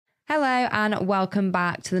Hello and welcome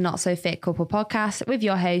back to the Not So Fit Couple podcast with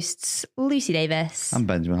your hosts, Lucy Davis. I'm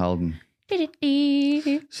Benjamin Halden.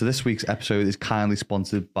 So this week's episode is kindly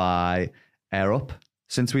sponsored by Air Up.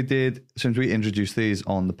 Since we introduced these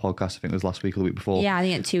on the podcast, I think it was last week or the week before. Yeah, I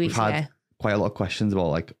think 2 weeks we've ago. had quite a lot of questions about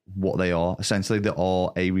like what they are. Essentially, they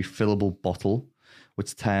are a refillable bottle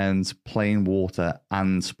which turns plain water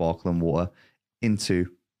and sparkling water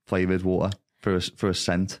into flavoured water for a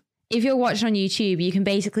scent. If you're watching on YouTube, you can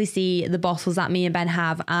basically see the bottles that me and Ben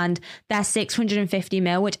have, and they're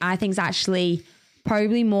 650ml, which I think is actually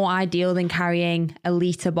probably more ideal than carrying a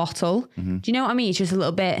litre bottle. Mm-hmm. Do you know what I mean? It's just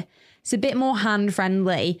it's a bit more hand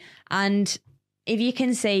friendly. And if you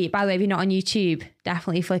can see, by the way, if you're not on YouTube,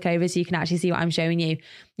 definitely flick over so you can actually see what I'm showing you.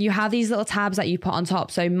 You have these little tabs that you put on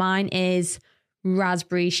top. So mine is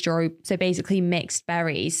raspberry strawberry, so basically mixed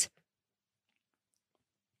berries.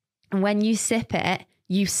 And when you sip it,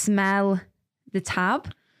 you smell the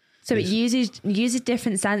tab. So it uses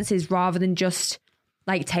different senses rather than just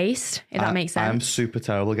like taste, if that makes sense. I'm super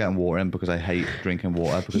terrible getting water in because I hate drinking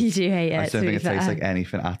water. Because you do hate it. I don't think it tastes like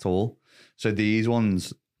anything at all. So these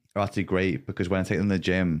ones are actually great because when I take them to the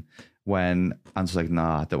gym, when I'm just like,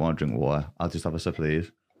 nah, I don't want to drink water, I'll just have a sip of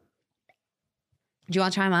these. Do you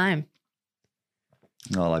want to try mine?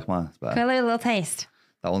 No, I like mine. It's better. Got a little taste.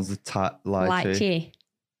 That one's the lychee.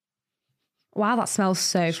 Wow, that smells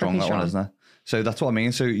so strong. That one, isn't it? So that's what I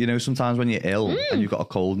mean. So, you know, sometimes when you're ill and you've got a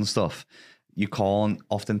cold and stuff, you can't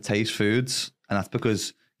often taste foods. And that's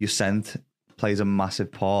because your scent plays a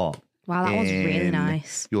massive part. Wow, that one's really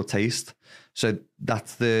nice. Your taste. So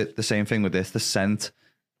that's the same thing with this. The scent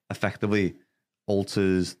effectively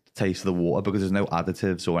alters the taste of the water because there's no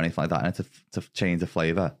additives or anything like that in it to change the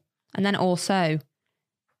flavour. And then also,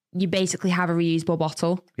 you basically have a reusable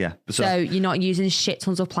bottle. Yeah. So you're not using shit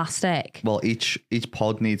tons of plastic. Well, each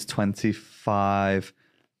pod needs 25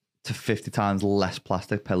 to 50 times less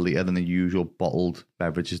plastic per litre than the usual bottled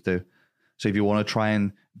beverages do. So if you want to try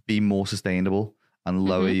and be more sustainable and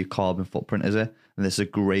lower your carbon footprint, then this is a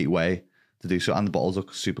great way to do so. And the bottles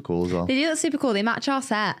look super cool as well. They do look super cool. They match our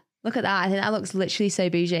set. Look at that. I think that looks literally so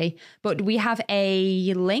bougie. But we have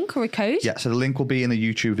a link or a code? Yeah, so the link will be in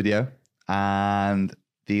the YouTube video and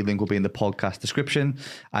the link will be in the podcast description,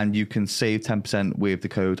 and you can save 10% with the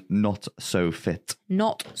code NOTSOFIT.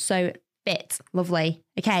 Not so fit. Lovely.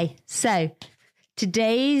 Okay, so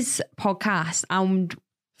today's podcast,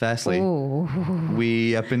 firstly,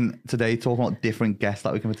 we have been today talking about different guests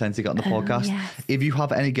that we can potentially get on the podcast. Yes. If you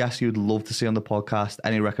have any guests you would love to see on the podcast,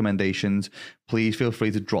 any recommendations, please feel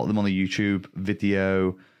free to drop them on the YouTube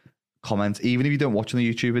video comments. Even if you don't watch on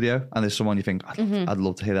the YouTube video and there's someone you think, I'd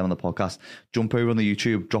love to hear them on the podcast, jump over on the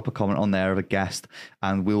YouTube, drop a comment on there of a guest,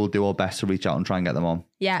 and we will do our best to reach out and try and get them on.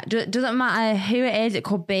 Yeah, doesn't matter who it is. It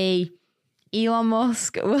could be Elon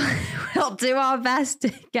Musk. We'll do our best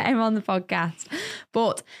to get him on the podcast.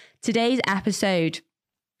 But today's episode,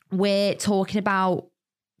 we're talking about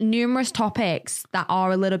numerous topics that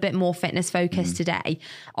are a little bit more fitness focused today.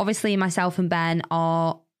 Obviously, myself and Ben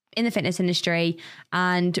are in the fitness industry,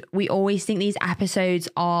 and we always think these episodes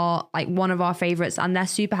are like one of our favorites, and they're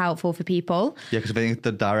super helpful for people. Yeah, because I think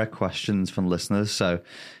they're direct questions from listeners, so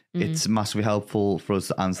it's massively helpful for us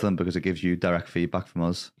to answer them because it gives you direct feedback from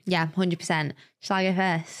us. Yeah, 100%. Shall I go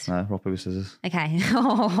first? No, rock, paper, scissors. Okay.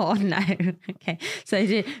 Oh, no. Okay.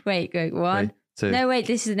 So, wait, go. 1, 2. No, wait,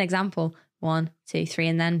 this is an example. 1, 2, 3,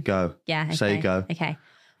 and then... Go. Yeah. Okay. Say go. Okay.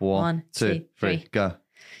 1, 2, 3, go.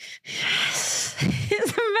 Yes.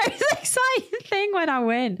 It's the most exciting thing when I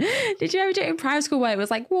win. Did you ever do it in primary school where it was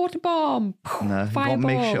like water bomb? No, you can't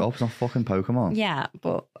make shit up. It's not fucking Pokemon. Yeah,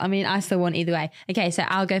 but I mean, I still won either way. Okay, so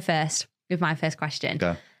I'll go first with my first question.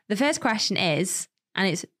 Go. The first question is, and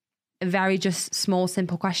it's a very just small,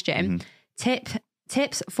 simple question.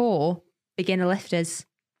 Tips for beginner lifters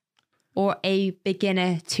or a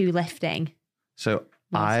beginner to lifting. So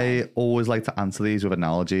I always like to answer these with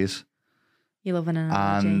analogies. You love an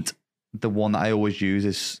analogy. And the one that I always use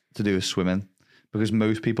is to do with swimming, because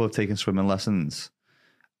most people have taken swimming lessons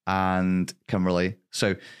and can relate.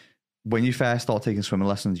 So when you first start taking swimming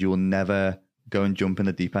lessons, you will never go and jump in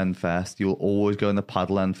the deep end first. You'll always go in the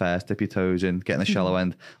paddle end first, dip your toes in, get in the shallow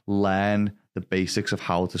end, learn the basics of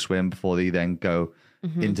how to swim before they then go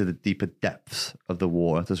into the deeper depths of the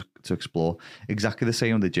water to explore. Exactly the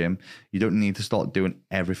same with the gym. You don't need to start doing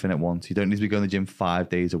everything at once. You don't need to be going to the gym 5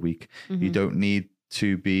 days a week. You don't need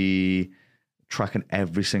to be tracking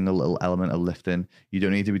every single little element of lifting. You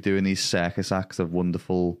don't need to be doing these circus acts of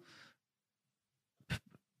wonderful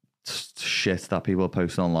shit that people are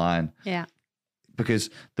posting online. Yeah. Because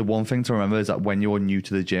the one thing to remember is that when you're new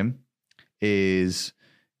to the gym is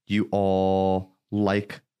you are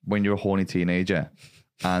like when you're a horny teenager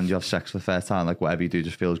and you have sex for the first time, like whatever you do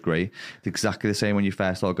just feels great. It's exactly the same when you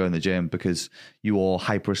first start going to the gym because you are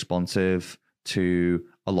hyper responsive to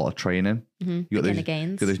a lot of training. Mm-hmm. You got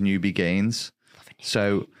those newbie gains.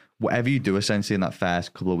 So whatever you do essentially in that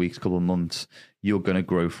first couple of weeks, couple of months, you're going to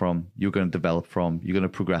grow from, you're going to develop from, you're going to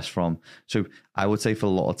progress from. So I would say for a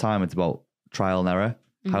lot of time, it's about trial and error.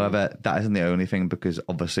 Mm-hmm. However, that isn't the only thing, because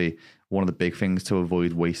obviously one of the big things to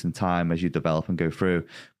avoid wasting time as you develop and go through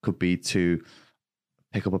could be to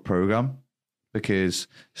pick up a program, because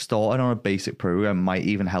starting on a basic program might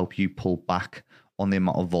even help you pull back on the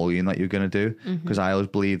amount of volume that you're going to do. Because I always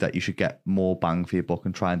believe that you should get more bang for your buck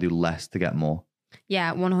and try and do less to get more.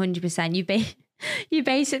 Yeah, 100%. You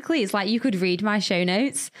basically, it's like you could read my show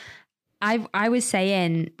notes. I was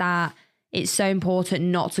saying that it's so important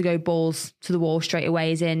not to go balls to the wall straight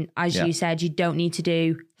away. As you said, you don't need to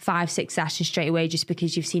do 5-6 sessions straight away just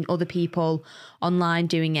because you've seen other people online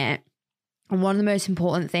doing it. And one of the most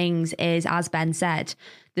important things is, as Ben said,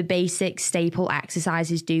 the basic staple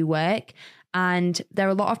exercises do work. And there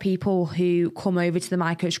are a lot of people who come over to the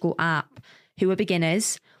My Coach School app who are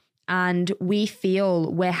beginners, and we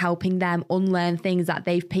feel we're helping them unlearn things that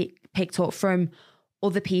they've picked up from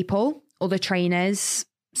other people, other trainers,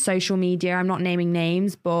 social media. I'm not naming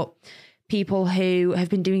names, but people who have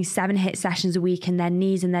been doing 7 HIIT sessions a week and their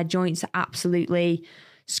knees and their joints are absolutely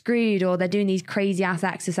screwed, or they're doing these crazy ass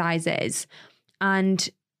exercises and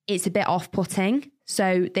it's a bit off-putting.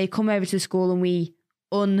 So they come over to the school and we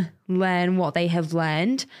unlearn what they have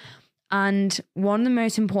learned. And one of the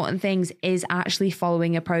most important things is actually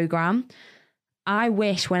following a program. I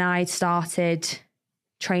wish when I started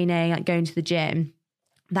training, like going to the gym,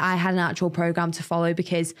 that I had an actual program to follow,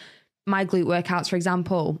 because my glute workouts, for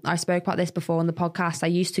example, I spoke about this before on the podcast. I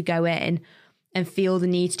used to go in and feel the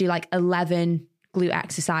need to do like 11 glute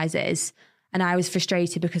exercises. And I was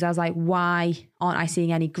frustrated because I was like, why aren't I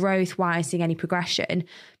seeing any growth? Why aren't I seeing any progression?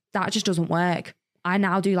 That just doesn't work. I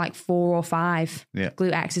now do like 4 or 5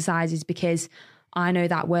 glute exercises because I know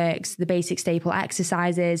that works. The basic staple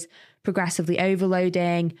exercises, progressively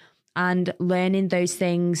overloading and learning those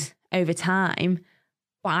things over time.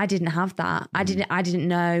 But I didn't have that. I didn't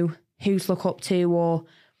know who to look up to or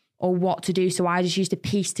what to do. So I just used to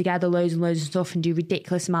piece together loads and loads of stuff and do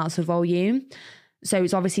ridiculous amounts of volume. So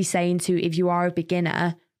it's obviously saying to, if you are a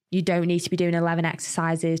beginner, you don't need to be doing 11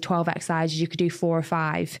 exercises, 12 exercises. You could do 4 or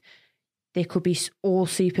 5. They could be all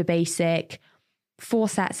super basic, 4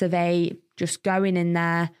 sets of 8, just going in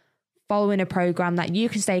there, following a program that you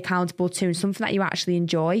can stay accountable to and something that you actually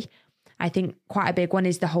enjoy. I think quite a big one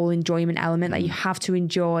is the whole enjoyment element, that you have to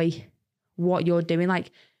enjoy what you're doing.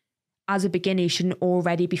 Like as a beginner, you shouldn't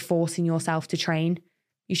already be forcing yourself to train.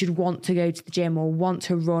 You should want to go to the gym or want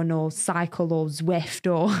to run or cycle or Zwift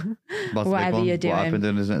or whatever you're doing. What I've been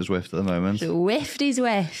doing isn't Zwift at the moment. Zwift is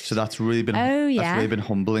Zwift. So that's really been that's really been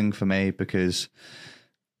humbling for me, because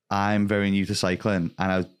I'm very new to cycling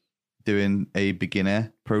and I was doing a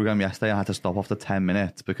beginner program yesterday. I had to stop after 10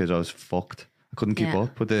 minutes because I was fucked. I couldn't keep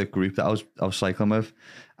up with the group that I was cycling with.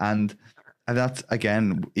 And that's,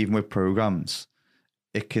 again, even with programs,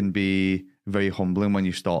 it can be very humbling when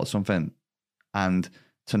you start something and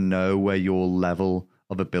to know where your level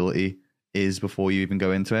of ability is before you even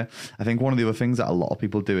go into it. I think one of the other things that a lot of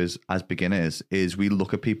people do is, as beginners, is we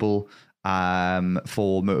look at people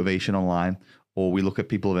for motivation online, or we look at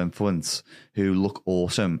people of influence who look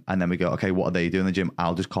awesome, and then we go, okay, what are they doing in the gym?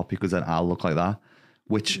 I'll just copy because then I'll look like that.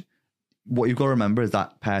 Which, what you've got to remember is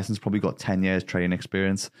that person's probably got 10 years training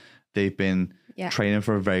experience. They've been training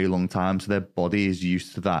for a very long time, so their body is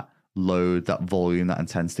used to that load, that volume, that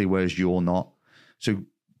intensity, whereas you're not. So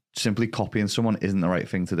simply copying someone isn't the right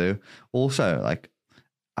thing to do. Also, like,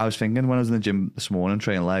 I was thinking when I was in the gym this morning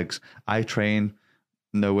training legs, I train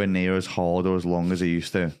nowhere near as hard or as long as I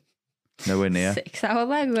used to. Nowhere near. 6-hour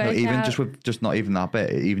leg workout. Even just not even that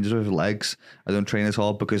bit, even just with legs, I don't train as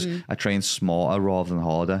hard because I train smarter rather than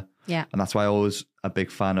harder. Yeah. And that's why I was a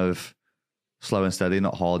big fan of slow and steady,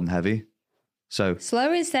 not hard and heavy. So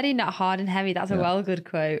slow and steady, not hard and heavy. That's a well good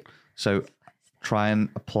quote. So try and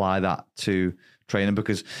apply that to training,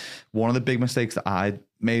 because one of the big mistakes that I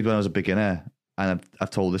made when I was a beginner, and I've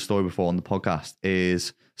told this story before on the podcast,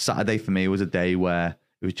 is Saturday for me was a day where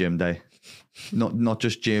it was gym day. Not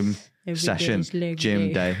just gym session,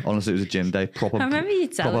 gym day. Honestly, it was a gym day. Proper, I remember you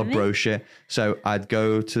telling me. Bro shit. So I'd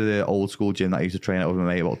go to the old school gym that I used to train at with my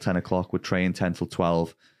mate about 10 o'clock. Would train 10 till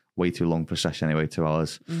 12. Way too long for a session anyway, 2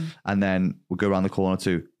 hours. And then we'd go around the corner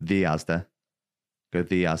to the Asda. Go to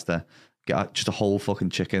the Asda. Get just a whole fucking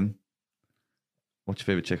chicken. What's your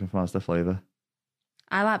favourite chicken from Asda flavour?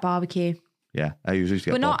 I like barbecue. Yeah, I usually just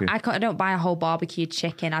get But not, barbecue. I don't buy a whole barbecued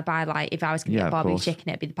chicken. I buy like, if I was going to Yeah, get of barbecue course. chicken,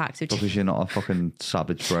 it'd be the packs of chicken. Because you're not a fucking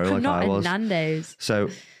savage bro like Not I in was. Nando's. So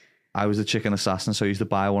I was a chicken assassin, so I used to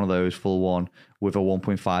buy one of those full one with a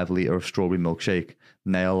 1.5 litre of strawberry milkshake,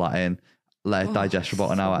 nail that in, let it digest for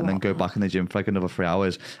about an hour, and then go back in the gym for like another 3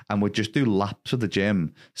 hours. And we'd just do laps of the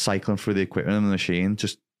gym, cycling through the equipment and the machine,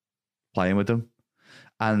 just playing with them.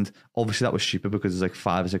 And obviously that was stupid because there's like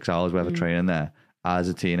 5 or 6 hours worth of training there as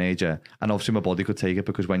a teenager. And obviously my body could take it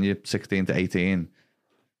because when you're 16 to 18,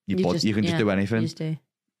 you can just do anything. You just do.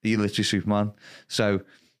 You're literally Superman. So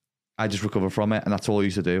I just recover from it, and that's all I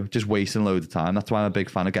used to do. Just wasting loads of time. That's why I'm a big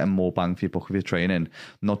fan of getting more bang for your buck with your training,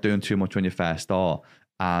 not doing too much when you first start,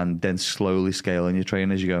 and then slowly scaling your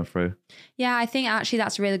training as you're going through. Yeah, I think actually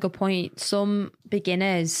that's a really good point. Some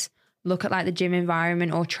beginners look at like the gym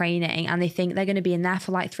environment or training and they think they're going to be in there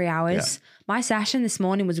for like 3 hours. Yeah. My session this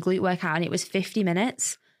morning was a glute workout and it was 50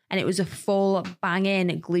 minutes and it was a full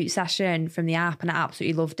bang-in glute session from the app and I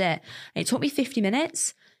absolutely loved it. And it took me 50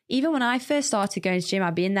 minutes. Even when I first started going to gym,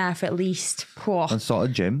 I'd be in there for at least... And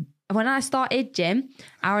started gym? When I started gym,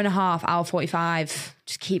 hour and a half, hour 45,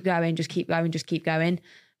 just keep going, just keep going, just keep going.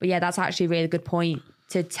 But yeah, that's actually a really good point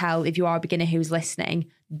to tell if you are a beginner who's listening.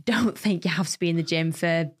 Don't think you have to be in the gym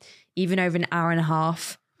for even over an hour and a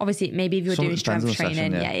half. Obviously, maybe if you're doing strength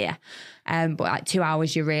training, but like 2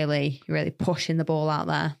 hours, you're really pushing the ball out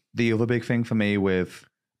there. The other big thing for me with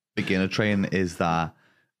beginner training is that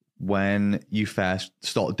when you first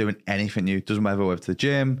start doing anything new, doesn't matter whether it's the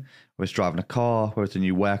gym, whether it's driving a car, whether it's a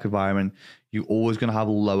new work environment, you're always going to have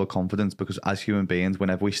lower confidence because as human beings,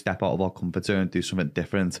 whenever we step out of our comfort zone and do something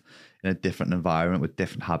different in a different environment with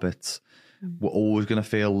different habits, we're always going to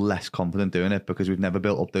feel less confident doing it because we've never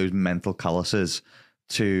built up those mental calluses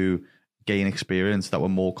to gain experience that we're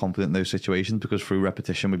more confident in those situations, because through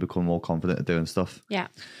repetition we become more confident at doing stuff. Yeah.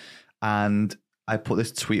 And I put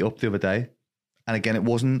this tweet up the other day, and again, it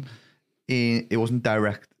wasn't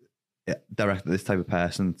direct at this type of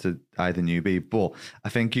person, to either newbie, but I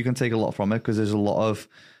think you can take a lot from it because there's a lot of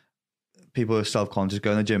people who are self-conscious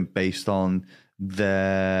going to the gym based on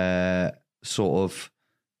their sort of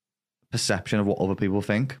perception of what other people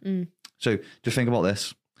think. So just think about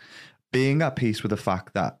this. Being at peace with the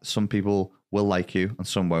fact that some people will like you and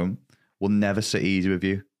some won't will never sit easy with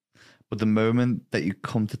you. But the moment that you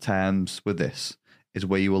come to terms with this is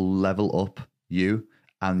where you will level up you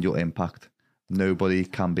and your impact. Nobody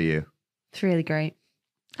can be you. It's really great.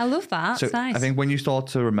 I love that. So it's nice. I think when you start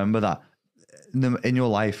to remember that in your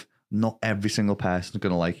life, not every single person is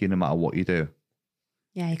going to like you no matter what you do.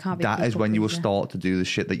 Yeah, you can't be. That is when you will pleaser. start to do the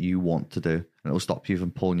shit that you want to do, and it will stop you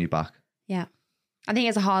from pulling you back. Yeah. I think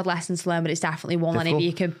it's a hard lesson to learn, but it's definitely one that if Difficult.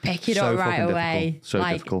 you can pick it So up right fucking away, difficult.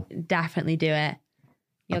 So difficult. definitely do it.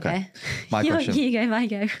 You okay? My question. You go, my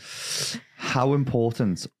go. How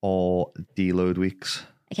important are deload weeks?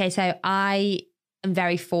 Okay, so I am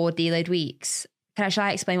very for deload weeks. Shall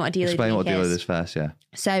I explain what a deload week is? Explain what deload is first, yeah.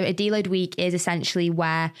 So a deload week is essentially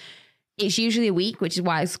where it's usually a week, which is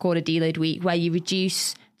why it's called a deload week, where you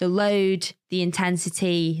reduce the load, the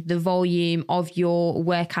intensity, the volume of your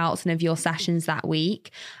workouts and of your sessions that week.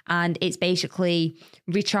 And it's basically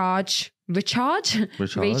recharge, relax,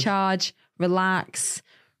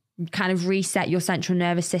 kind of reset your central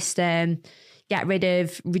nervous system, get rid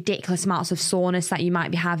of ridiculous amounts of soreness that you might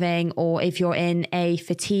be having, or if you're in a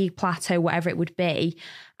fatigue plateau, whatever it would be.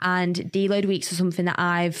 And deload weeks are something that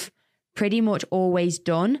I've pretty much always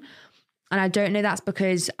done. And I don't know that's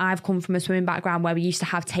because I've come from a swimming background where we used to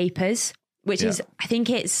have tapers, which is, I think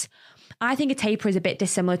a taper is a bit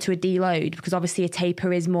dissimilar to a deload because obviously a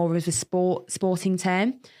taper is more of a sporting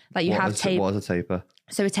term. Like you have taper. What is a taper?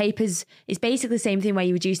 So a taper is basically the same thing where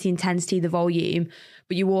you reduce the intensity, the volume,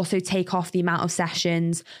 but you also take off the amount of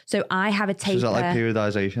sessions. So I have a taper. So is that like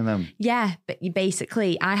periodization then? Yeah, but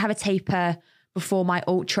I have a taper before my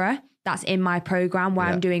ultra. That's in my program where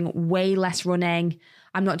I'm doing way less running.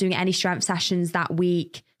 I'm not doing any strength sessions that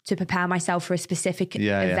week to prepare myself for a specific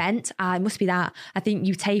event. It must be that. I think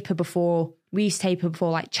you taper before, we used to taper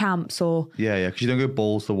before like champs or... Yeah, because you don't go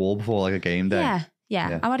balls to the wall before like a game day.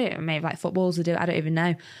 Yeah. I don't know, maybe like footballs will do it. I don't even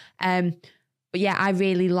know. But yeah, I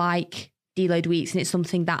really like deload weeks and it's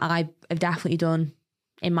something that I have definitely done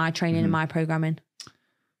in my training and my programming.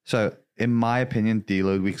 So in my opinion,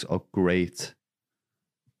 deload weeks are great,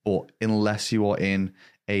 but unless you are in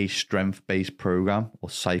a strength-based program or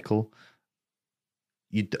cycle,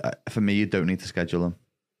 for me, you don't need to schedule them.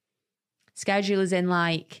 Schedule is in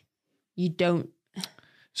like, you don't...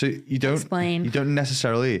 So you don't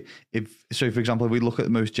necessarily, for example, if we look at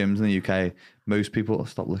most gyms in the UK, most people,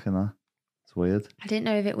 stop looking at that. It's weird. I didn't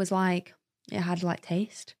know if it was like, it had like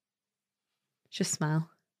taste. Just smell.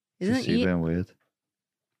 Isn't It's it? super weird.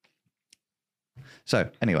 So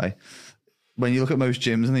anyway, when you look at most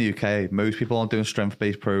gyms in the UK, most people aren't doing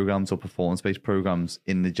strength-based programs or performance-based programs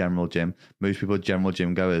in the general gym. Most people are general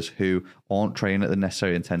gym goers who aren't training at the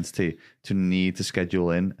necessary intensity to need to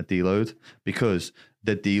schedule in a deload, because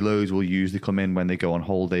the deloads will usually come in when they go on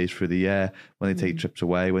holidays through the year, when they take trips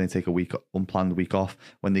away, when they take a unplanned week off,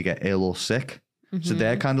 when they get ill or sick. So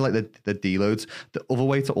they're kind of like the deloads. The other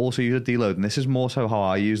way to also use a deload, and this is more so how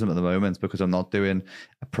I use them at the moment, because I'm not doing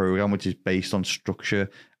a program which is based on structure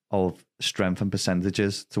of strength and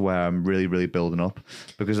percentages to where I'm really, really building up.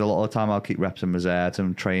 Because a lot of the time I'll keep reps in reserve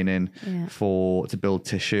and training to build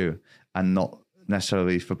tissue, and not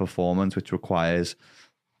necessarily for performance, which requires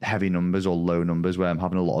heavy numbers or low numbers where I'm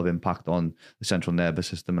having a lot of impact on the central nervous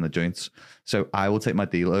system and the joints. So I will take my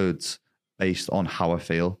deloads based on how I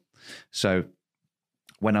feel. So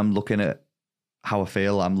when I'm looking at how I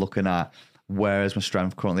feel, I'm looking at where is my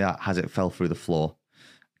strength currently at? Has it fell through the floor?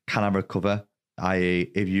 Can I recover?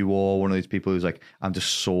 I.e., if you are one of these people who's like, I'm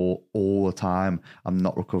just sore all the time, I'm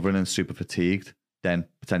not recovering and super fatigued, then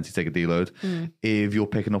potentially take a deload. If you're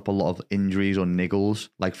picking up a lot of injuries or niggles,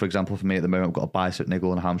 like for example, for me at the moment, I've got a bicep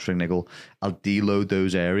niggle and a hamstring niggle, I'll deload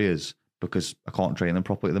those areas because I can't train them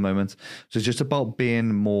properly at the moment. So it's just about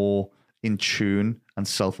being more in tune and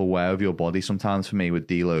self-aware of your body sometimes for me with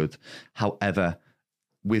deload. However,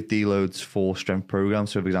 with deloads for strength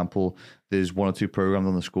programs, so for example, there's 1 or 2 programs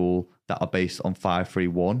on the school that are based on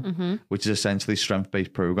 5-3-1, which is essentially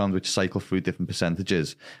strength-based programs which cycle through different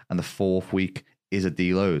percentages, and the 4th week is a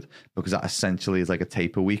deload, because that essentially is like a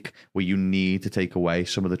taper week where you need to take away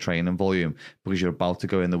some of the training volume because you're about to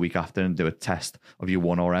go in the week after and do a test of your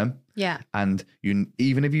 1RM. Yeah. And you,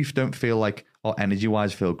 even if you don't feel like, oh, energy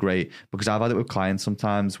wise feel great, because I've had it with clients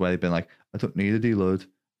sometimes where they've been like, I don't need a deload.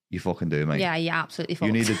 You fucking do, mate. Yeah, you absolutely fucked.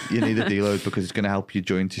 You need a deload because it's going to help your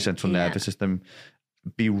joint, your central nervous system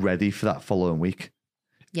be ready for that following week.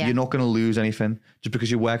 Yeah. You're not going to lose anything just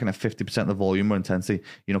because you're working at 50% of the volume or intensity.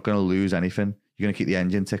 You're not going to lose anything. You're going to keep the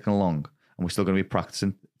engine ticking along, and we're still going to be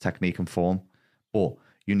practicing technique and form. But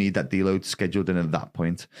you need that deload scheduled in at that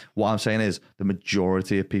point. What I'm saying is the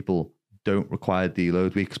majority of people don't require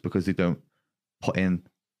deload weeks because they don't put in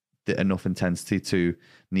enough intensity to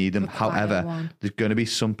need them. However, there's going to be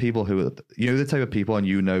some people who, the type of people, and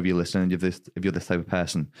if you're listening, if you're this type of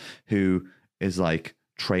person who is like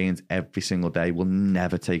trains every single day, will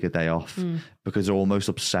never take a day off because they're almost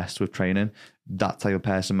obsessed with training. That type of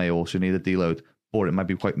person may also need a deload, or it might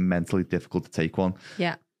be quite mentally difficult to take one.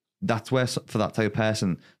 Yeah. That's where, for that type of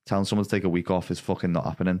person, telling someone to take a week off is fucking not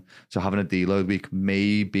happening. So having a deload week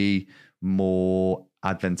may be more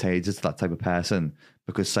advantageous to that type of person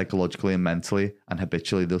because psychologically and mentally and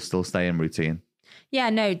habitually they'll still stay in routine. Yeah,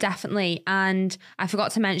 no, definitely. And I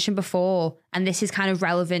forgot to mention before, and this is kind of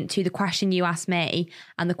relevant to the question you asked me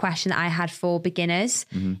and the question that I had for beginners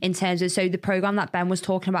in terms of, so the program that Ben was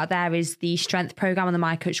talking about there is the strength program on the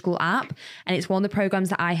My Coach School app. And it's one of the programs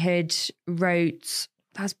that I had wrote,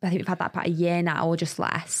 I think we've had that about a year now or just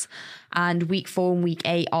less. And week 4 and week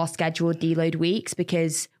 8 are scheduled deload weeks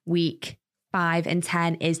because week 5 and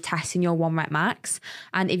 10 is testing your 1 rep max.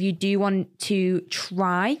 And if you do want to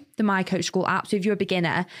try the My Coach School app, so if you're a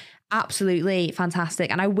beginner, absolutely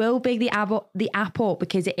fantastic. And I will big the app up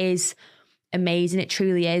because it is amazing. It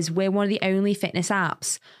truly is. We're one of the only fitness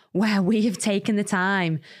apps where we have taken the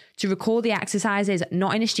time to record the exercises,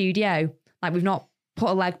 not in a studio. Like we've not put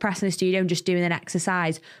a leg press in a studio and just doing an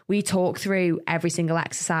exercise. We talk through every single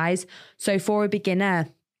exercise. So for a beginner,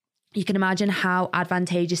 you can imagine how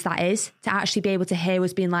advantageous that is to actually be able to hear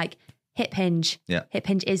us being like, hip hinge. Yeah. Hip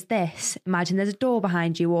hinge is this. Imagine there's a door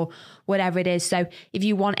behind you or whatever it is. So if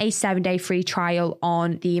you want a 7-day free trial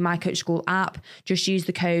on the My Coach School app, just use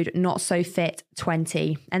the code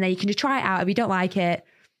NotSoFit20 and then you can just try it out. If you don't like it,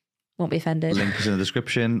 won't be offended. Link is in the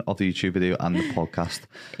description of the YouTube video and the podcast.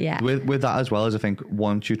 Yeah. With that as well, as I think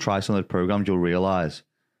once you try some of the programs, you'll realize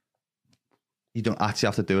you don't actually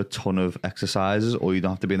have to do a ton of exercises, or you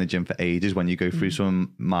don't have to be in the gym for ages when you go through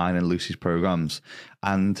some of mine and Lucy's programs.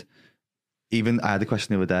 And even I had a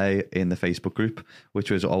question the other day in the Facebook group, which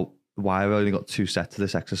was, why have I only got 2 sets of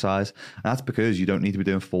this exercise? And that's because you don't need to be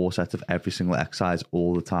doing 4 sets of every single exercise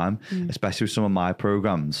all the time, especially with some of my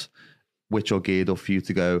programs, which are geared up for you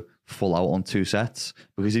to go full out on 2 sets.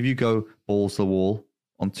 Because if you go balls to the wall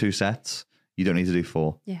on 2 sets, you don't need to do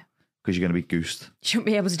 4. Yeah. Because you're going to be goosed. You shouldn't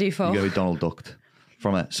be able to do 4. You're going to be Donald Ducked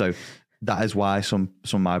from it. So that is why some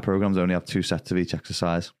of my programs only have 2 sets of each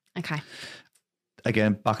exercise. Okay.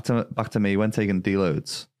 Again, back to me when taking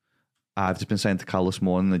deloads. I've just been saying to Cal this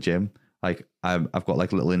morning in the gym, like I've got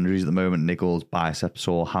like little injuries at the moment, niggles, biceps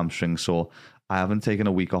sore, hamstring sore. I haven't taken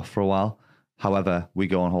a week off for a while. However, we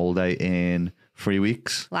go on holiday in 3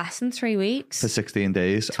 weeks. Less than 3 weeks. For 16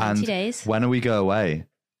 days. 20 days. When we go away,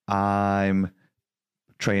 I'm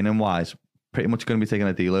training-wise pretty much going to be taking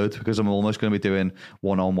a deload because I'm almost going to be doing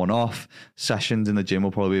one-on, one-off. Sessions in the gym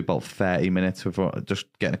will probably be about 30 minutes before just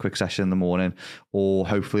getting a quick session in the morning, or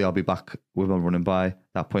hopefully I'll be back with my running by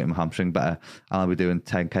that point in my hamstring better, and I'll be doing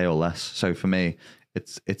 10k or less. So for me,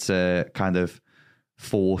 it's a kind of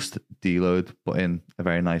forced deload, but in a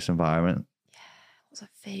very nice environment. Yeah, lots of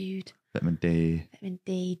food. Vitamin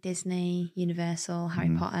D, Disney, Universal,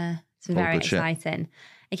 Harry Potter. It's very exciting.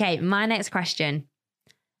 Okay, my next question.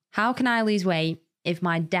 How can I lose weight if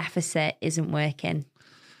my deficit isn't working?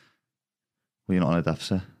 Well, you're not on a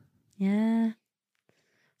deficit. Yeah.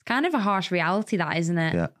 It's kind of a harsh reality, that, isn't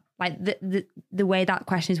it? Yeah. Like the way that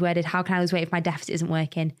question is worded, how can I lose weight if my deficit isn't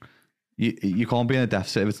working? You can't be in a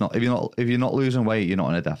deficit if you're not losing weight, you're not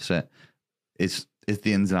in a deficit. It's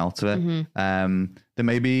the ins and outs of it. Mm-hmm. There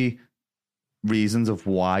may be reasons of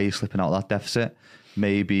why you're slipping out of that deficit.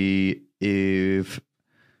 Maybe if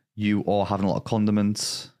you are having a lot of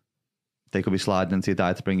condiments, they could be sliding into your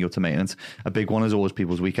diet to bring you up to maintenance. A big one is always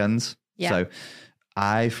people's weekends. Yeah.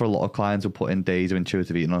 So for a lot of clients, will put in days of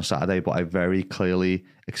intuitive eating on a Saturday, but I very clearly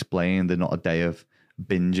explain they're not a day of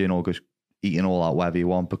binging or just eating all out wherever you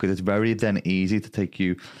want, because it's very then easy to take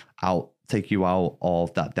you out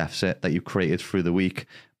of that deficit that you created through the week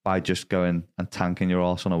by just going and tanking your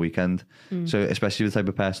arse on a weekend. So especially the type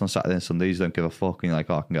of person on Saturday and Sundays don't give a fuck and you're like,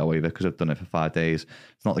 oh, I can get away with it because I've done it for 5 days.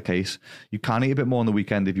 It's not the case. You can eat a bit more on the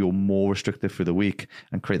weekend if you're more restrictive through the week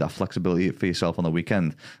and create that flexibility for yourself on the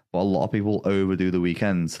weekend. But a lot of people overdo the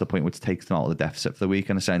weekends to the point which takes them out of the deficit for the week,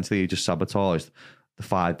 and essentially you just sabotaged the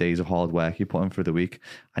 5 days of hard work you put in through the week.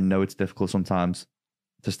 I know it's difficult sometimes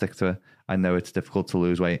to stick to it. I know it's difficult to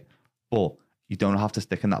lose weight, but you don't have to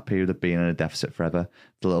stick in that period of being in a deficit forever.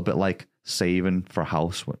 It's a little bit like saving for a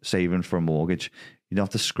house, saving for a mortgage. You don't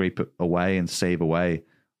have to scrape it away and save away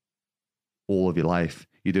all of your life.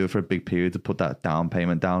 You do it for a big period to put that down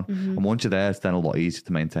payment down. And once you're there, it's then a lot easier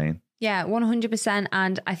to maintain. Yeah, 100%.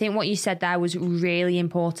 And I think what you said there was really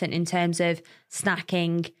important in terms of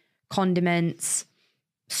snacking, condiments,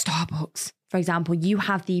 Starbucks. For example, you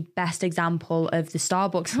have the best example of the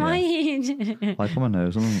Starbucks. Yeah. I put my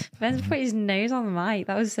nose on it. Ben's put his nose on the mic.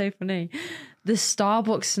 That was so funny. The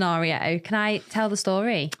Starbucks scenario. Can I tell the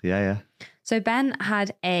story? Yeah. So Ben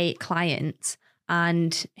had a client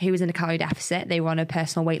and who was in a calorie deficit. They were on a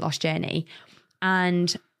personal weight loss journey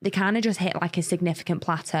and they kind of just hit like a significant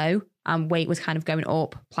plateau, and weight was kind of going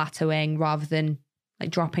up, plateauing rather than like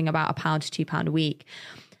dropping about £1 to £2 a week.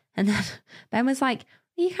 And then Ben was like,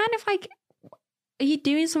 are you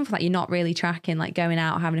doing something like you're not really tracking, like going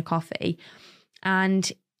out, having a coffee?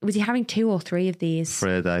 And was he having 2 or 3 of these?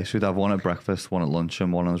 3 a day. So he'd have one at breakfast, one at lunch,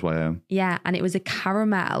 and one on his way home. Yeah. And it was a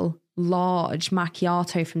caramel large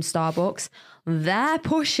macchiato from Starbucks. They're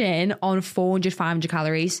pushing on 400, 500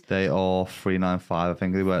 calories. They are 395, I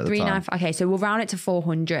think they were at the time. Okay, so we'll round it to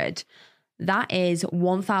 400. That is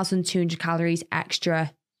 1,200 calories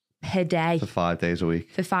extra per day. For 5 days a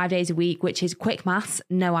week. For 5 days a week, which is quick maths,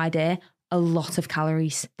 no idea. A lot of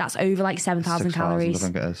calories. That's over like 7,000 calories. I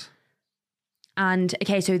think it is. And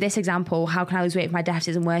okay, so this example, how can I lose weight if my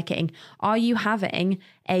deficit isn't working? Are you having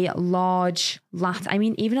a large latte? I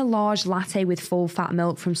mean, even a large latte with full fat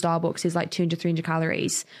milk from Starbucks is like 200, 300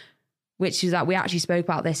 calories, which is that we actually spoke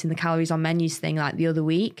about this in the calories on menus thing like the other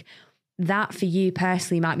week. That for you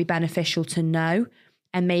personally might be beneficial to know.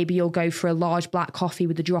 And maybe you'll go for a large black coffee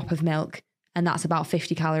with a drop of milk, and that's about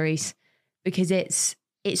 50 calories, because it's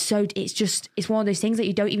one of those things that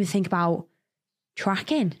you don't even think about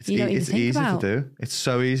tracking. You don't even think easy about. to do. It's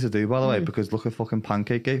so easy to do, by the way, because look at fucking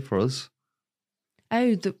Pancake Gate for us.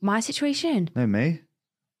 Oh, my situation? No, me.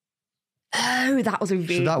 Oh, that was a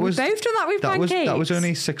really... So We've both done that with pancakes. That was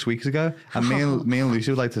only 6 weeks ago. And me and Lucy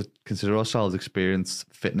would like to consider ourselves experienced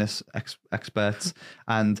fitness experts.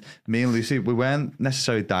 And me and Lucy, we weren't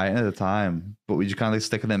necessarily dieting at the time, but we just kind of like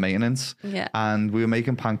sticking in maintenance. Yeah. And we were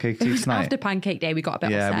making pancakes each night. After Pancake Day, we got a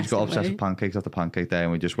bit obsessed. Yeah, we got obsessed with pancakes after Pancake Day,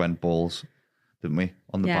 and we just went balls, didn't we,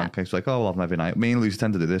 on the pancakes? Like, oh, we'll have them every night. Me and Lucy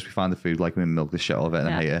tend to do this. We find the food, like we milk the shit out of it and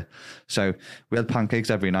hate it. So we had pancakes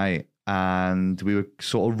every night, and we were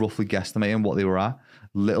sort of roughly guesstimating what they were at.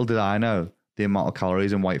 Little did I know the amount of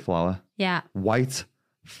calories in white flour. Yeah. White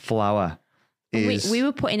flour is... We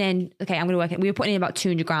were putting in... Okay, I'm going to work it. We were putting in about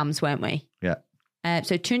 200 grams, weren't we? Yeah.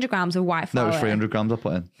 So 200 grams of white flour. No, it was 300 grams I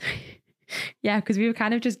put in. Yeah, because we were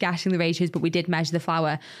kind of just gashing the ratios, but we did measure the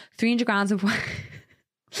flour. 300 grams of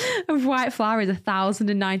white flour is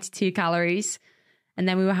 1,092 calories. And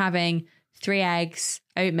then we were having 3 eggs,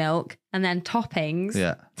 oat milk, and then toppings.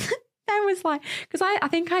 Yeah. Ben was like, because I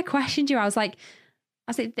think I questioned you. I was like,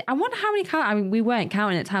 I wonder how many calories. I mean, we weren't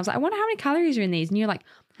counting at times. Like, I wonder how many calories are in these. And you're like,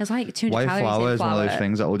 there's like 200 White calories flour in is one flour. of those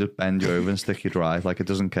things that will just bend you over and stick you dry. Like, it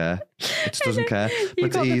doesn't care. It just doesn't care. But You've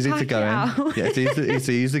it's got to easy to pack go it in. out. Yeah, it's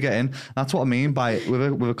easy to get in. That's what I mean by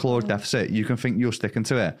with a caloric deficit. You can think you're sticking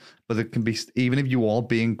to it, but there can be, even if you are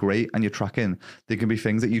being great and you're tracking, there can be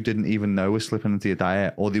things that you didn't even know were slipping into your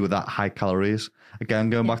diet, or they were that high calories. Again,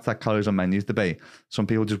 going back to that calories on menus debate, some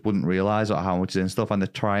people just wouldn't realize how much is in stuff, and they're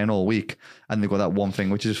trying all week, and they've got that one thing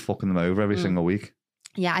which is just fucking them over every single week.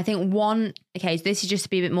 Yeah, I think so this is just to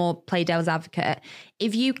be a bit more play devil's advocate.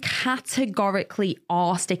 If you categorically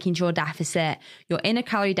are sticking to your deficit, you're in a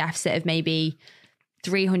calorie deficit of maybe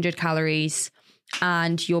 300 calories,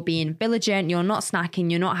 and you're being vigilant, you're not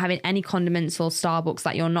snacking, you're not having any condiments or Starbucks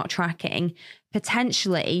that you're not tracking,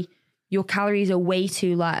 potentially your calories are way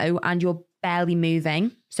too low and you're barely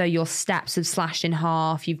moving. So your steps have slashed in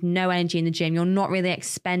half, you've no energy in the gym, you're not really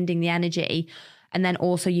expending the energy. And then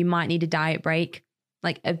also you might need a diet break,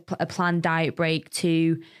 like a planned diet break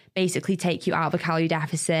to basically take you out of a calorie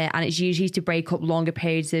deficit. And it's usually to break up longer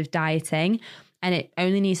periods of dieting. And it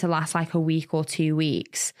only needs to last like a week or 2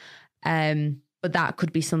 weeks. But that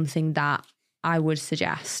could be something that I would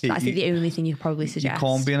suggest. I think the only thing you probably suggest. You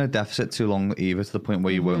can't be in a deficit too long either, to the point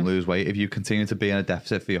where you won't lose weight. If you continue to be in a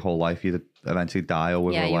deficit for your whole life, you eventually die or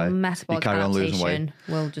wither away. Your metabolic you carry on losing weight.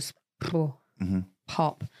 Will just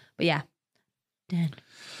pop. But yeah. Done.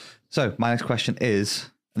 So my next question is,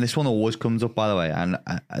 and this one always comes up, by the way, and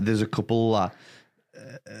there's a couple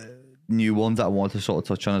new ones that I want to sort of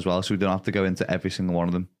touch on as well, so we don't have to go into every single one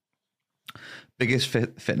of them. Biggest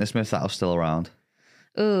fitness myth that are still around.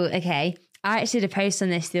 Oh, okay. I actually did a post on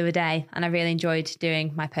this the other day, and I really enjoyed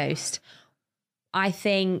doing my post. I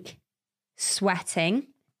think sweating.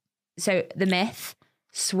 So the myth,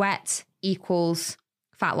 sweat equals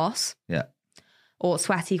fat loss. Yeah. Or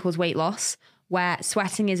sweat equals weight loss. Where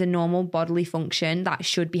sweating is a normal bodily function that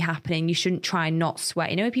should be happening. You shouldn't try and not sweat.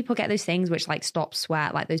 You know when people get those things which like stop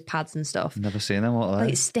sweat, like those pads and stuff? Never seen them. What are they?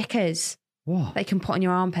 Like stickers. What? They can put on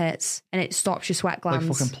your armpits and it stops your sweat glands.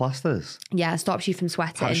 Like fucking plasters? Yeah, it stops you from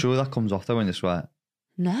sweating. I'm sure that comes off though when you sweat.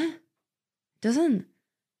 No, it doesn't.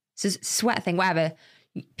 It's a sweat thing, whatever.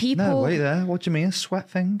 People. No, wait there. What do you mean, a sweat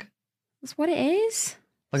thing? That's what it is.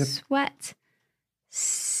 Like a sweat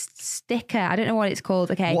sticker. I don't know what it's called.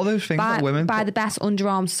 Okay. What are those things that women buy the best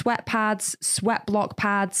underarm sweat pads, sweat block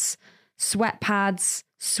pads, sweat pads,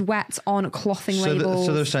 sweat on clothing labels.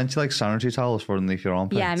 So they're essentially like sanitary towels for underneath your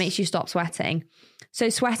armpits. Yeah, it makes you stop sweating. So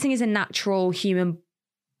sweating is a natural human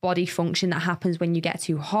body function that happens when you get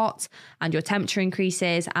too hot and your temperature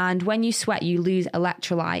increases. And when you sweat, you lose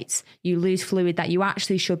electrolytes, you lose fluid that you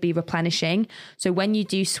actually should be replenishing. So when you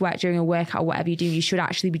do sweat during a workout or whatever you do, you should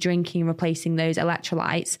actually be drinking and replacing those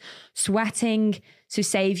electrolytes. Sweating, so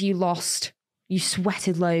say if you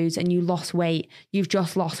sweated loads and you lost weight, you've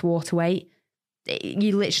just lost water weight.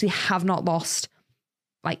 You literally have not lost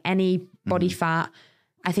like any body fat.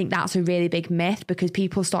 I think that's a really big myth because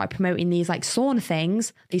people started promoting these like sauna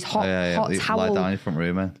things, these hot towel. Lie down in your front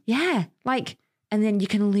room, man. Yeah, like, and then you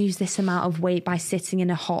can lose this amount of weight by sitting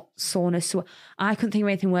in a hot sauna. So I couldn't think of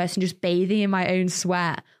anything worse than just bathing in my own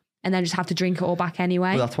sweat and then just have to drink it all back anyway.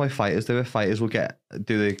 Well, that's why fighters do it. Fighters will do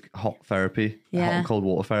the hot therapy, hot and cold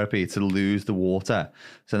water therapy to lose the water.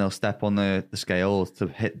 So they'll step on the scales to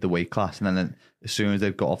hit the weight class, and then as soon as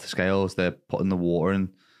they've got off the scales, they're putting the water and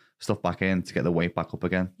stuff back in to get the weight back up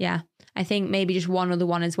again. Yeah. I think maybe just one other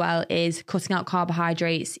one as well is cutting out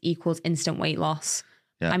carbohydrates equals instant weight loss.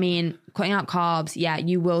 Yeah. I mean, cutting out carbs, yeah,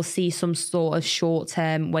 you will see some sort of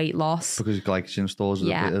short-term weight loss. Because your glycogen stores are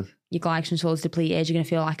depleted. Your glycogen stores depleted. You're going to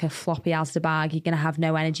feel like a floppy Asda bag. You're going to have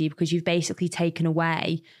no energy because you've basically taken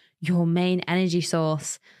away your main energy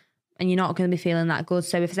source and you're not going to be feeling that good.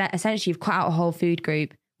 So if essentially you've cut out a whole food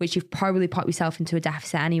group, which you've probably put yourself into a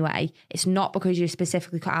deficit anyway, it's not because you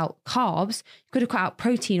specifically cut out carbs. You could have cut out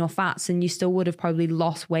protein or fats and you still would have probably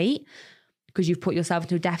lost weight because you've put yourself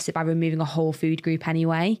into a deficit by removing a whole food group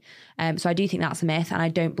anyway. So I do think that's a myth, and I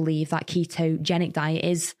don't believe that ketogenic diet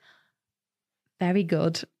is very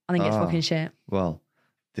good. I think it's fucking shit. Well,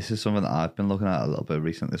 this is something that I've been looking at a little bit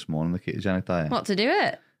recently this morning, the ketogenic diet. What to do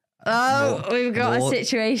it? We've got a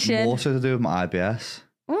situation. More so to do with my IBS.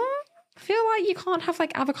 I feel like you can't have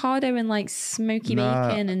like avocado and like smoky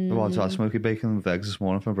bacon and... Well, I had smoky bacon with eggs this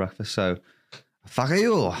morning for breakfast, so fuck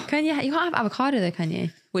you. Can you? You can't have avocado though, can you?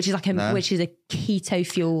 Which is like which is a keto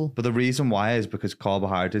fuel. But the reason why is because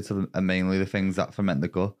carbohydrates are mainly the things that ferment the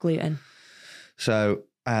gut. Gluten. So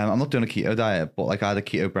I'm not doing a keto diet, but like I had a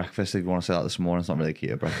keto breakfast, if you want to say that this morning. It's not really a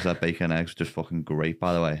keto breakfast. I had bacon and eggs, which is fucking great,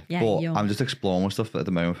 by the way. Yeah, but yum. I'm just exploring with stuff at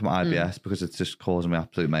the moment from IBS because it's just causing me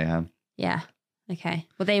absolute mayhem. Yeah. Okay.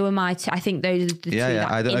 Well, they were my two. I think those are the two. Yeah.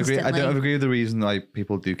 That I don't agree. I instantly- don't agree with the reason why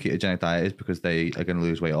people do ketogenic diet is because they are going to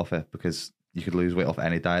lose weight off it, because you could lose weight off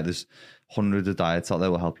any diet. There's hundreds of diets out there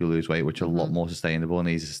that will help you lose weight, which are a lot more sustainable and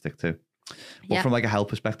easy to stick to. But from like a health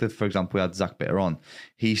perspective, for example, we had Zach Bitter on.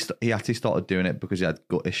 He actually started doing it because he had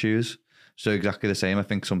gut issues. So exactly the same. I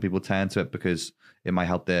think some people turn to it because it might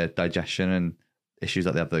help their digestion and issues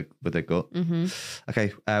that they have with their gut.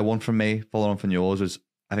 Okay, one from me, following on from yours, was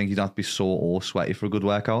I think you don't have to be sore or sweaty for a good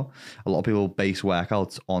workout. A lot of people base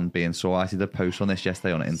workouts on being sore. I did a post on this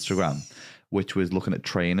yesterday on Instagram, which was looking at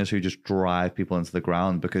trainers who just drive people into the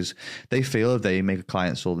ground because they feel if they make a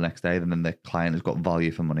client sore the next day, then their client has got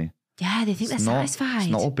value for money. Yeah, they think they're satisfied.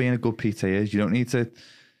 It's not what being a good PT is. You don't need to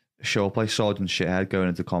show up like Sergeant Shithead going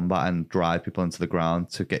into combat and drive people into the ground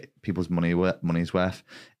to get people's money's worth.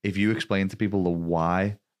 If you explain to people the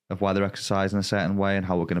why of why they're exercising a certain way and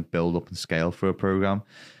how we're going to build up and scale through a program,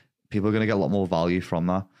 people are going to get a lot more value from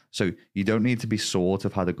that. So you don't need to be sore to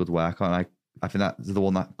have had a good workout. And I think that's the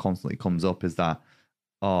one that constantly comes up is that,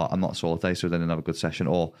 oh, I'm not sore today, so then I didn't have a good session.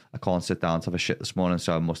 Or I can't sit down to have a shit this morning,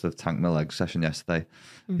 so I must have tanked my leg session yesterday.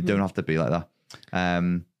 You don't have to be like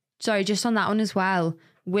that. Sorry, just on that one as well.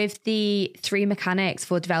 With the 3 mechanics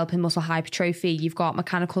for developing muscle hypertrophy, you've got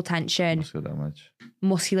mechanical tension,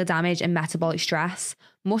 muscular damage, and metabolic stress.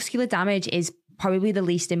 Muscular damage is probably the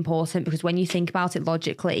least important because when you think about it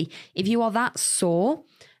logically, if you are that sore,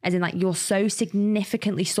 as in like you're so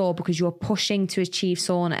significantly sore because you're pushing to achieve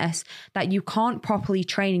soreness that you can't properly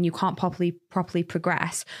train and you can't properly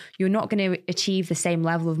progress, you're not going to achieve the same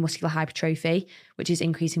level of muscular hypertrophy, which is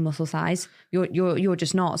increasing muscle size. You're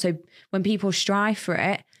just not. So when people strive for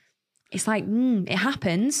it, it's like, it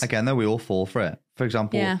happens. Again, though, we all fall for it. For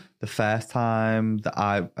example, the first time that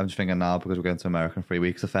I'm just thinking now because we're going to America in 3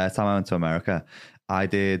 weeks, the first time I went to America, I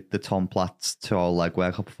did the Tom Platz 2-hour leg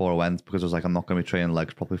workout before I went because I was like, I'm not going to be training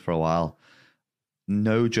legs properly for a while.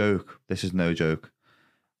 No joke. This is no joke.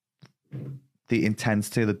 The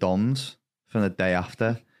intensity of the DOMs from the day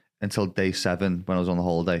after until day 7 when I was on the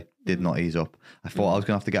holiday did not ease up. I thought I was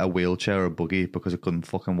going to have to get a wheelchair or a buggy because I couldn't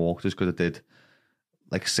fucking walk just because I did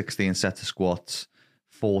like 16 sets of squats,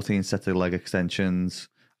 14 sets of leg extensions,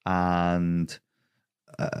 and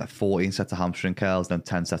 14 sets of hamstring curls, then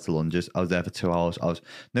 10 sets of lunges. I was there for 2 hours. I was,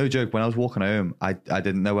 no joke, when I was walking home, I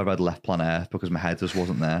didn't know whether I'd left planet Earth because my head just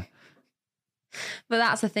wasn't there. But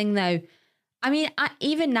that's the thing though. I mean,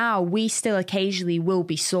 even now, we still occasionally will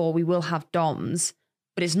be sore. We will have DOMs,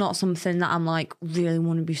 but it's not something that I'm like, really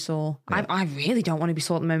want to be sore. Yeah. I really don't want to be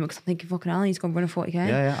sore at the moment because I'm thinking, fucking hell, he's going to run a 40k.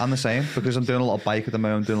 Yeah, I'm the same because I'm doing a lot of bike at the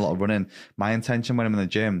moment, doing a lot of running. My intention when I'm in the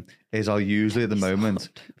gym is I'll usually at the moment,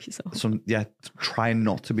 try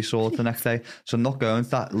not to be sore the next day. So I'm not going to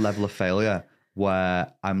that level of failure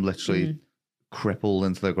where I'm literally crippled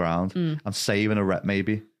into the ground. I'm saving a rep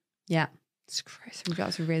maybe. Yeah.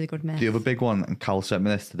 That's a really good myth. The other big one, and Cal sent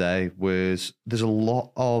me this today, was there's a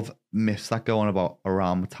lot of myths that go on about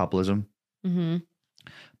around metabolism.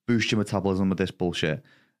 Boost your metabolism with this bullshit.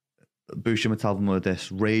 Boost your metabolism with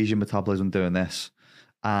this. Raise your metabolism doing this.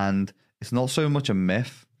 And it's not so much a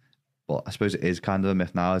myth, but I suppose it is kind of a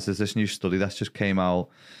myth now. There's this new study that's just came out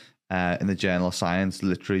in the Journal of Science,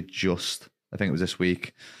 literally just, I think it was this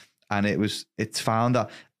week. And it's found that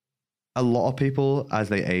a lot of people, as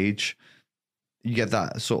they age, you get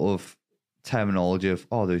that sort of terminology of,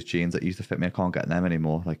 oh, those genes that used to fit me, I can't get them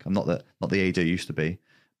anymore. Like I'm not the age I used to be,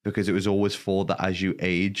 because it was always for that as you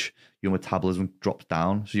age, your metabolism drops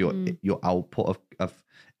down. So your output of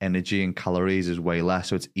energy and calories is way less.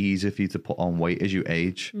 So it's easier for you to put on weight as you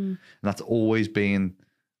age. And that's always been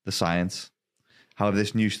the science. However,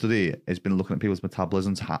 this new study has been looking at people's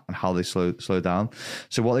metabolisms and how they slow down.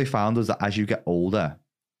 So what they found was that as you get older,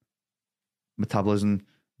 metabolism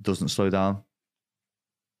doesn't slow down.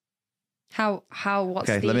 Let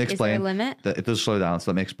me explain. Is there a limit? It does slow down,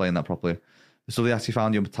 so let me explain that properly. So they actually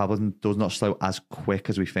found your metabolism does not slow as quick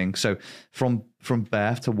as we think. So from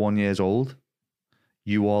birth to 1 year old,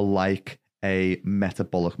 you are like a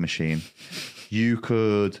metabolic machine. You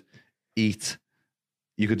could do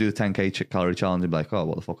the 10k calorie challenge and be like, oh,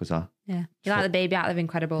 what the fuck was that? Yeah. You're like the baby out of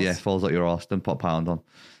Incredibles. Yeah, falls like your arse, then put a pound on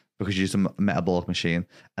because you're just a metabolic machine.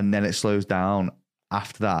 And then it slows down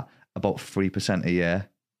after that about 3% a year.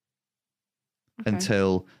 Okay.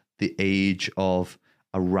 Until the age of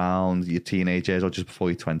around your teenage years or just before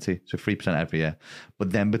you're 20. So 3% every year.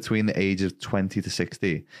 But then between the ages of 20 to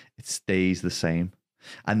 60, it stays the same.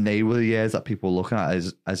 And they were the years that people were looking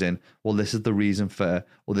at as in, well, this is the reason for,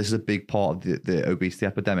 or this is a big part of the obesity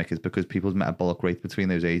epidemic, is because people's metabolic rate between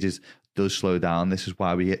those ages does slow down. This is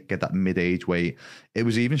why we get that mid-age weight. It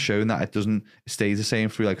was even shown that it stays the same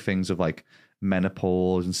through like things of like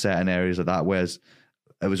menopause and certain areas like that, whereas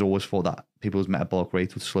it was always thought that people's metabolic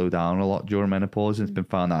rate would slow down a lot during menopause, and it's been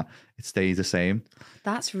found that it stays the same.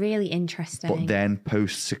 That's really interesting. But then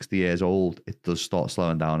post 60 years old, it does start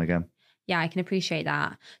slowing down again. Yeah, I can appreciate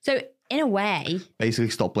that. So in a way...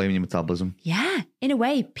 Basically, stop blaming your metabolism. Yeah. In a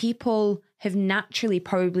way, people have naturally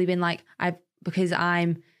probably been like, because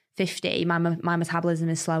I'm 50, my metabolism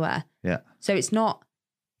is slower. Yeah. So it's not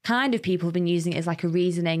kind of people have been using it as like a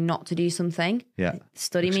reasoning not to do something. Yeah. The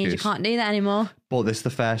study means you can't do that anymore. But this is the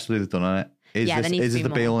first study they've done on it. Is this the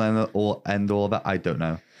be all and end all of it? I don't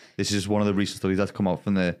know. This is one of the recent studies that's come out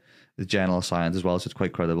from the Journal of Science as well, so it's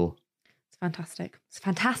quite credible. It's fantastic. It's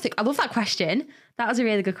fantastic. I love that question. That was a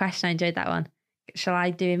really good question. I enjoyed that one. Shall I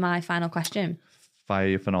do my final question? Fire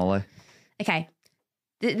your finale. Okay.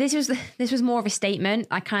 This was more of a statement.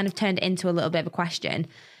 I kind of turned it into a little bit of a question.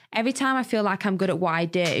 Every time I feel like I'm good at what I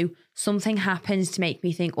do, something happens to make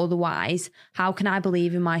me think otherwise. How can I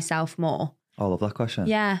believe in myself more? I love that question.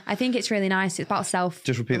 Yeah, I think it's really nice. It's about self.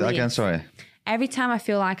 Just repeat that again, sorry. Every time I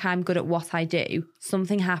feel like I'm good at what I do,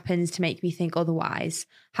 something happens to make me think otherwise.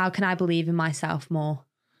 How can I believe in myself more?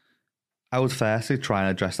 I would firstly try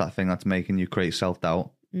and address that thing that's making you create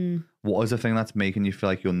self-doubt. What is the thing that's making you feel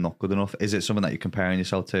like you're not good enough? Is it something that you're comparing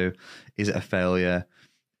yourself to? Is it a failure?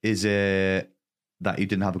 Is it that you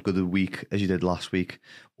didn't have a good week as you did last week?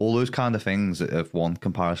 All those kind of things of one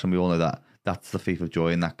comparison, we all know that that's the thief of joy,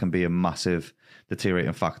 and that can be a massive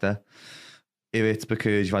deteriorating factor. If it's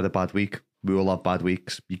because you've had a bad week, we all have bad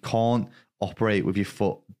weeks. You can't operate with your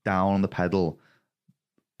foot down on the pedal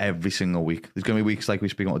every single week. There's going to be weeks like we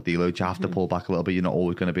speak about deload. You have to pull back a little bit. You're not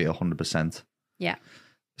always going to be 100%. Yeah.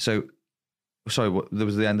 So, sorry, there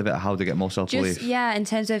was the end of it. How to get more self-belief? Just, yeah, in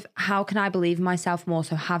terms of how can I believe in myself more?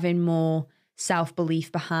 So having more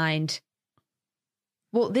self-belief behind.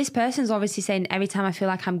 Well, this person's obviously saying every time I feel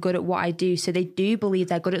like I'm good at what I do. So they do believe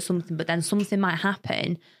they're good at something, but then something might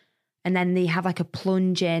happen and then they have like a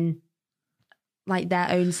plunge in like their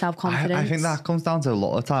own self-confidence. I think that comes down to a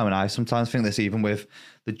lot of time. And I sometimes think this even with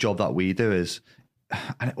the job that we do is,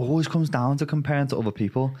 and it always comes down to comparing to other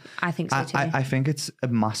people. I think so too. I think it's a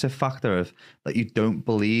massive factor of that you don't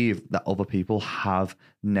believe that other people have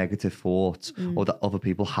negative thoughts or that other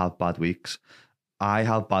people have bad weeks. I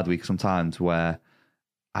have bad weeks sometimes where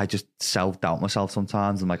I just self-doubt myself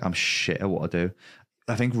sometimes. I'm like, I'm shit at what I do.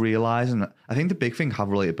 I think realizing that, I think the big thing have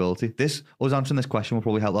relatability. Us answering this question will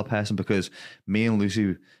probably help that person, because me and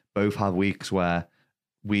Lucy both have weeks where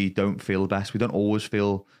we don't feel the best. We don't always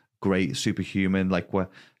feel great, superhuman, like we're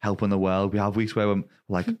helping the world. We have weeks where we're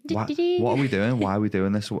like, what are we doing? Why are we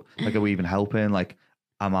doing this? Like, are we even helping? Like,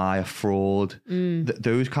 am I a fraud?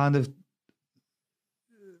 Those kind of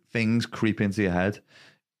things creep into your head.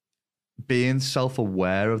 Being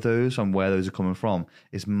self-aware of those and where those are coming from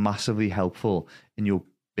is massively helpful in your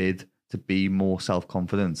bid to be more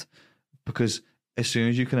self-confident, because as soon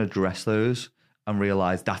as you can address those and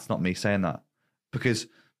realize that's not me saying that, because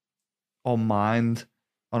our mind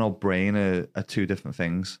and our brain are two different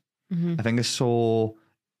things. I think it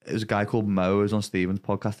was a guy called Mo who was on Stephen's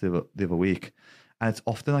podcast the other week, and it's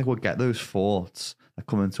often like we'll get those thoughts that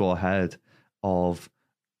come into our head of,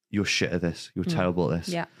 you're shit at this, you're terrible at this.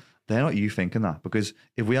 Yeah. They're not you thinking that, because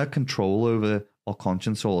if we had control over our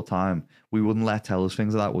conscience all the time, we wouldn't tell us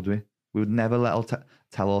things like that, would we? We would never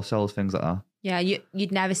tell ourselves things like that. Yeah,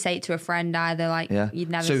 you'd never say it to a friend either. Like,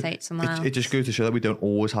 you'd never say it to someone else. It just goes to show that we don't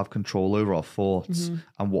always have control over our thoughts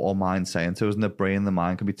and what our mind's saying to us. And the brain and the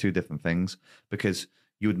mind can be two different things, because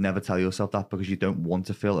you would never tell yourself that because you don't want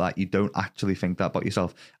to feel that. You don't actually think that about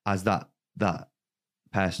yourself, as that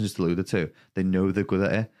person just alluded to. They know they're good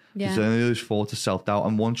at it. Yeah. There's only those thoughts of self-doubt.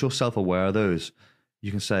 And once you're self-aware of those,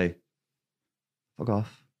 you can say, fuck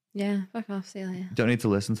off. Yeah, fuck off, see you later. You don't need to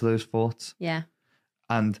listen to those thoughts. Yeah.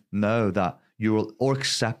 And know that or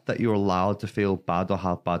accept that you're allowed to feel bad or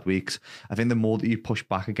have bad weeks. I think the more that you push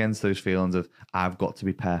back against those feelings of, I've got to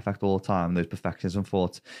be perfect all the time, those perfectionism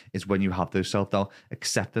thoughts, is when you have those self-doubt.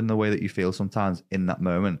 Accepting the way that you feel sometimes in that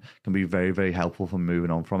moment can be very, very helpful for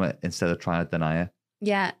moving on from it instead of trying to deny it.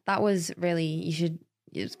 Yeah, that was really,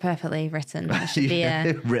 it was perfectly written. It should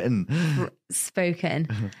be written.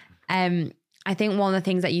 Spoken. I think one of the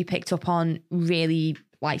things that you picked up on really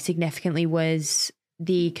like significantly was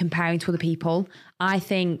the comparing to other people. I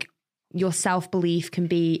think your self-belief can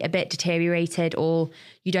be a bit deteriorated, or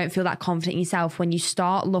you don't feel that confident in yourself when you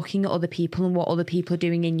start looking at other people and what other people are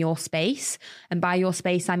doing in your space. And by your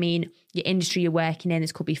space, I mean your industry you're working in.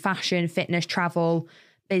 This could be fashion, fitness, travel,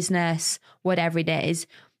 business, whatever it is.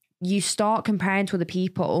 You start comparing to other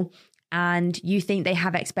people and you think they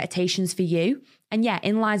have expectations for you. And yeah,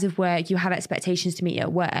 in lines of work, you have expectations to meet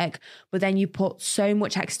at work, but then you put so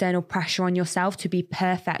much external pressure on yourself to be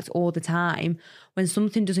perfect all the time. When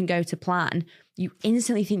something doesn't go to plan, you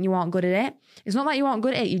instantly think you aren't good at it. It's not that you aren't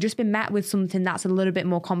good at it. You've just been met with something that's a little bit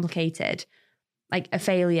more complicated, like a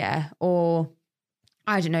failure or,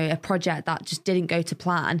 I don't know, a project that just didn't go to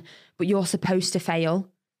plan, but you're supposed to fail.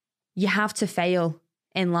 You have to fail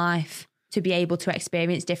in life to be able to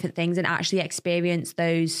experience different things and actually experience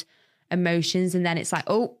those emotions. And then it's like,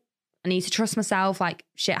 oh, I need to trust myself. Like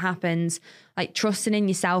shit happens, like trusting in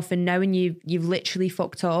yourself and knowing you've literally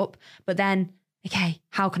fucked up. But then, okay,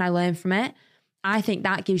 how can I learn from it? I think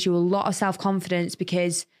that gives you a lot of self-confidence,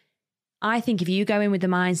 because I think if you go in with the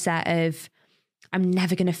mindset of, I'm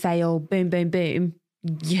never going to fail, boom, boom, boom,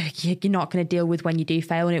 you're not going to deal with when you do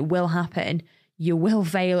fail, and it will happen. You will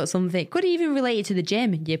fail at something. Could even relate it to the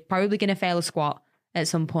gym. You're probably going to fail a squat at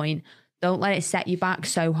some point. Don't let it set you back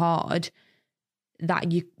so hard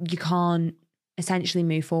that you can't essentially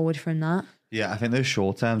move forward from that. Yeah, I think those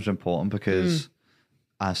short terms are important because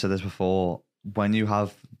I've said this before, when you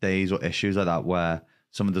have days or issues like that where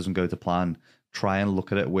something doesn't go to plan, try and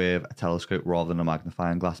look at it with a telescope rather than a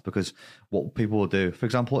magnifying glass. Because what people will do, for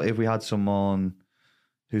example, if we had someone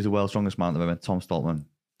who's the world's strongest man at the moment, Tom Stoltman,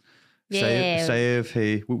 say if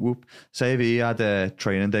he had a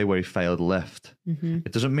training day where he failed a lift,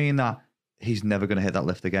 it doesn't mean that he's never going to hit that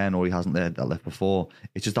lift again or he hasn't hit that lift before.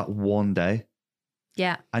 It's just that one day.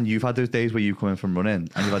 Yeah. And you've had those days where you come in from running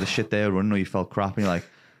and you've had a shit day of running, or you felt crap and you're like,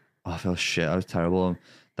 oh, I feel shit, I was terrible,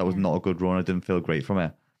 that was not a good run, I didn't feel great from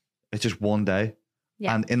it. It's just one day.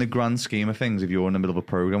 Yeah. And in the grand scheme of things, if you're in the middle of a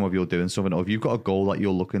program or if you're doing something, or if you've got a goal that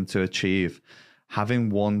you're looking to achieve, having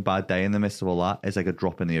one bad day in the midst of all that is like a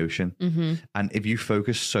drop in the ocean. And if you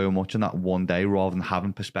focus so much on that one day rather than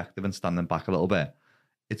having perspective and standing back a little bit,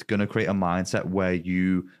 it's going to create a mindset where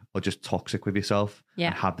you are just toxic with yourself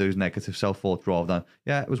and have those negative self-thoughts rather than,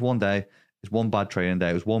 yeah, it was one day, it's one bad training day,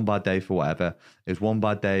 it was one bad day for whatever, it was one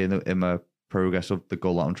bad day in my progress of the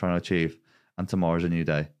goal that I'm trying to achieve, and tomorrow's a new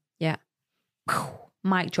day. Yeah.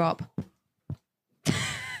 Mic drop.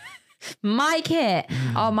 Mic hit.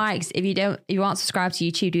 Oh, mics. If you aren't subscribed to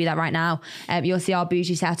YouTube, do that right now. You'll see our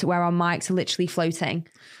bougie setup where our mics are literally floating.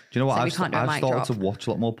 Do you know what? So I've started to watch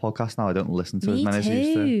a lot more podcasts now. I don't listen to as many as I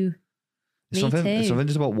used to. It's something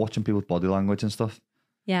just about watching people's body language and stuff.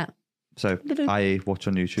 Yeah. So I watch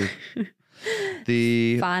on YouTube.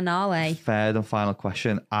 The finale. Third and final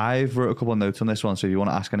question. I've wrote a couple of notes on this one, so if you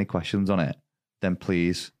want to ask any questions on it, then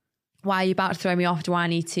please. Why are you about to throw me off? Do I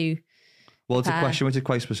need to? Well, it's a question which is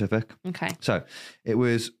quite specific. Okay. So it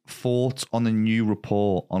was thoughts on the new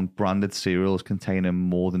report on branded cereals containing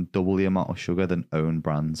more than double the amount of sugar than own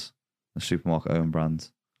brands, the supermarket own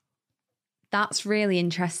brands. That's really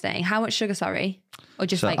interesting. How much sugar, sorry? Or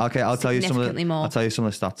just okay, I'll tell you some of the more. I'll tell you some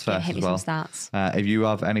of the stats first. Hit me as well. Some stats. If you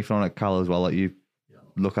have anything on it, Cal, as well that you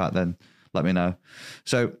look at, then let me know.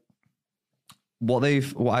 So what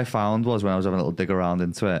I found was, when I was having a little dig around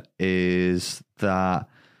into it, is that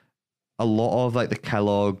a lot of like the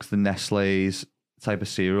Kellogg's, the Nestle's type of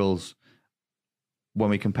cereals,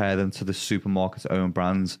 when we compare them to the supermarket's own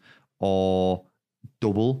brands, are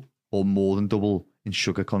double or more than double in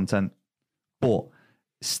sugar content, but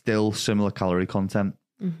still similar calorie content.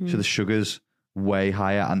 So the sugar's way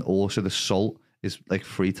higher, and also the salt is like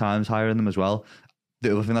 3 times higher in them as well.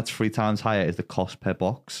 The other thing that's 3 times higher is the cost per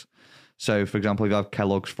box. So, for example, if you have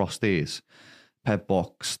Kellogg's Frosties per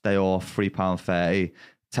box, they are £3.30.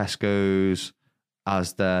 Tesco's,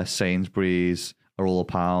 Asda, Sainsbury's are all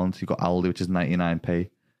 £1. You've got Aldi, which is 99p.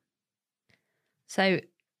 So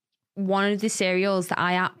one of the cereals that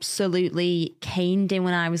I absolutely caned in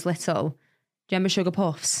when I was little, do you remember Sugar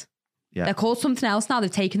Puffs? Yeah. They're called something else now.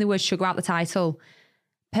 They've taken the word sugar out the title.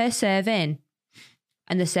 Per serving,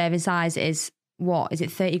 and the serving size is, what? Is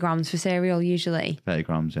it 30 grams for cereal usually? 30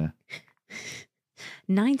 grams, yeah.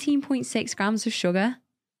 19.6 grams of sugar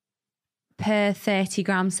per 30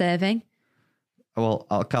 gram serving. Well,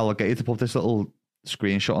 Cal, I'll get you to put this little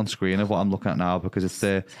screenshot on screen of what I'm looking at now, because it's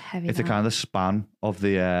a kind of span of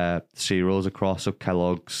the cereals across of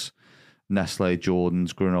Kellogg's, Nestle,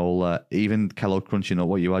 Jordan's, granola, even Kellogg Crunchy Nut,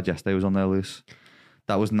 what you had yesterday was on there, Luce.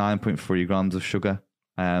 That was 9.3 grams of sugar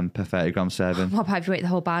per 30 gram serving. What about if you ate the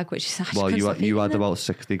whole bag, which is actually... Well, you had about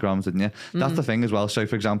 60 grams, didn't you? That's the thing as well. So,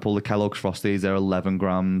 for example, the Kellogg's Frosties, they're 11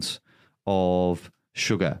 grams of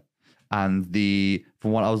sugar. And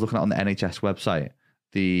from what I was looking at on the NHS website,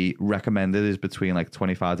 the recommended is between like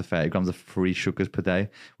 25 to 30 grams of free sugars per day,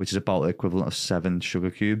 which is about the equivalent of 7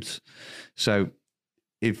 sugar cubes. So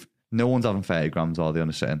if no one's having 30 grams, are they, on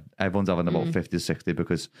a sitting? Everyone's having about 50 to 60,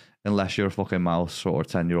 because unless you're a fucking mouse or a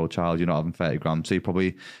 10-year-old child, you're not having 30 grams. So you're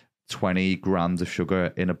probably 20 grams of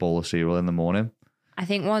sugar in a bowl of cereal in the morning. I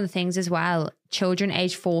think one of the things as well, children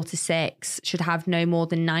aged 4 to 6 should have no more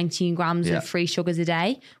than 19 grams of free sugars a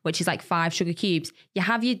day, which is like 5 sugar cubes. You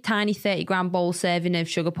have your tiny 30-gram bowl serving of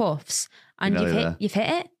sugar puffs, and you've hit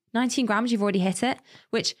it. 19 grams, you've already hit it,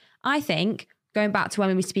 which I think, going back to when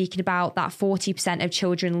we were speaking about that 40% of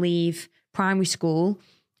children leave primary school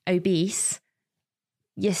obese,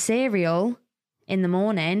 your cereal in the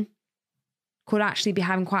morning could actually be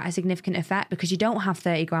having quite a significant effect, because you don't have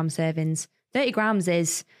 30-gram servings. 30 grams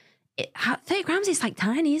is like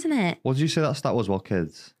tiny, isn't it? What did you say that stat was? What,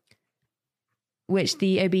 kids? Which,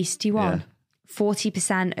 the obesity one? Yeah.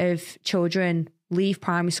 40% of children leave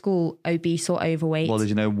primary school obese or overweight. Well, did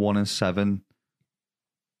you know 1 in 7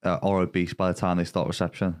 are obese by the time they start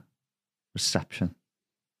reception?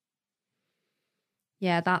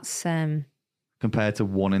 Yeah, that's compared to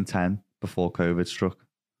 1 in 10 before COVID struck.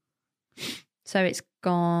 So it's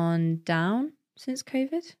gone down since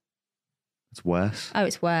COVID? It's worse. Oh,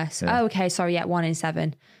 it's worse. Yeah. Oh, okay. Sorry. Yeah, 1 in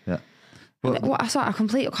 7. Yeah. But, sorry, I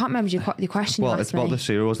can't remember your question. Well, it's about the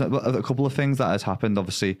cereal, wasn't it? But a couple of things that has happened.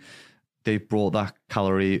 Obviously, they've brought that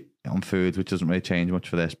calorie on foods, which doesn't really change much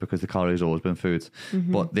for this, because the calorie has always been foods.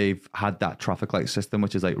 Mm-hmm. But they've had that traffic light system,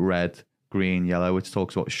 which is like red, green, yellow, which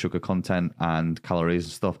talks about sugar content and calories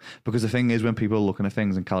and stuff. Because the thing is, when people are looking at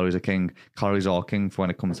things and calories are king for when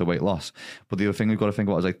it comes to weight loss. But the other thing we've got to think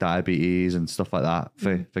about is like diabetes and stuff like that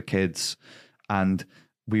for kids. And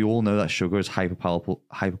we all know that sugar is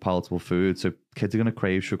hyperpalatable food. So kids are going to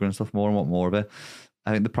crave sugar and stuff more and want more of it.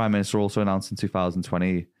 I think the Prime Minister also announced in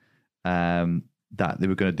 2020 that they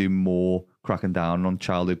were going to do more cracking down on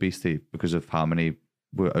child obesity because of how many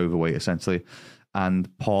were overweight, essentially.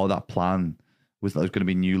 And part of that plan was that there's going to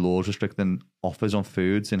be new laws restricting offers on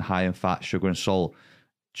foods in high in fat, sugar and salt,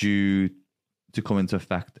 due to come into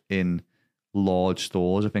effect in large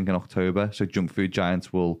stores, I think in October. So junk food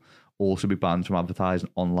giants will also be banned from advertising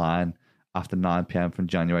online after 9 p.m. from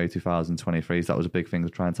January 2023. So that was a big thing to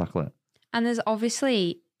try and tackle it. And there's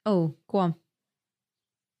obviously... Oh, go on.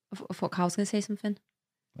 I thought Carl was going to say something.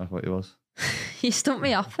 I thought he was. You stumped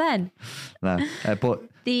me off then. No, but...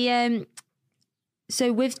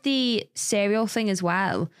 So with the cereal thing as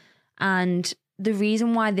well, and the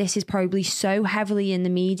reason why this is probably so heavily in the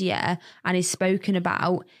media and is spoken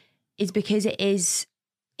about is because it is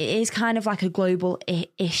kind of like a global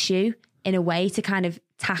issue in a way to kind of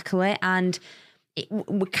tackle it. And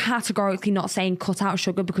we're categorically not saying cut out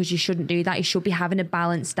sugar, because you shouldn't do that. You should be having a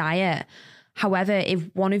balanced diet. However, if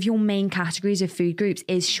one of your main categories of food groups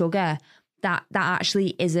is sugar, that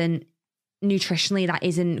actually isn't nutritionally, that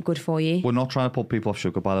isn't good for you. We're not trying to put people off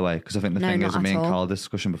sugar, by the way, because I think the thing is, me and Carl had this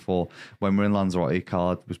discussion before, when we were in Lanzarote,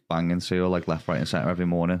 Carl was banging cereal like left, right and centre every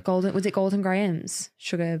morning. Was it Golden Graham's?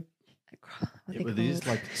 Sugar... Were these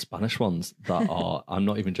like Spanish ones that are, I'm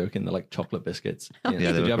not even joking, they're like chocolate biscuits. Yeah,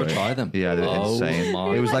 did you ever try them? Yeah, they were insane.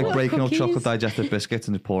 My. It was like breaking up cookies? chocolate digestive biscuits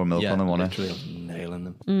and just pouring milk on them, wasn't it? I was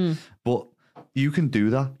nailing them. But you can do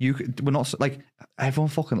that. We're not like everyone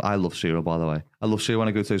fucking. I love cereal, by the way. I love cereal when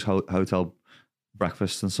I go to those hotel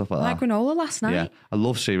breakfasts and stuff like that. Like granola last night. Yeah, I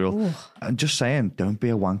love cereal. Ooh. And just saying, don't be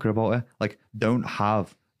a wanker about it. Like, don't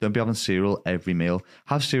be having cereal every meal.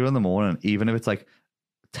 Have cereal in the morning, even if it's like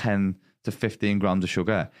 10 to 15 grams of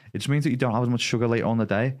sugar. It just means that you don't have as much sugar later on in the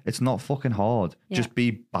day. It's not fucking hard. Yeah. Just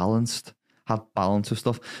be balanced. Have balance of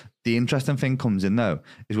stuff. The interesting thing comes in though,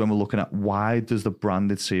 is when we're looking at why does the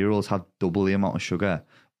branded cereals have double the amount of sugar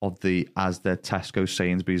as their Tesco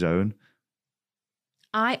Sainsbury's own?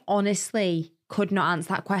 I honestly could not answer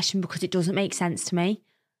that question, because it doesn't make sense to me.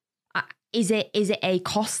 Is it a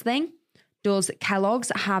cost thing? Does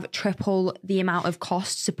Kellogg's have triple the amount of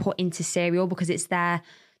costs to put into cereal because it's their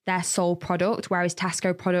sole product, whereas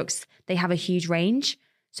Tesco products, they have a huge range,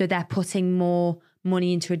 so they're putting more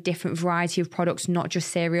money into a different variety of products, not just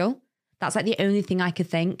cereal? That's like the only thing I could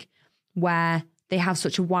think where they have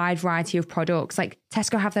such a wide variety of products. Like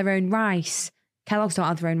Tesco have their own rice, Kellogg's don't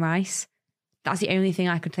have their own rice. That's the only thing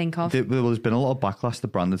I could think of. There's been a lot of backlash to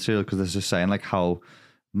branded cereal, because they're just saying like how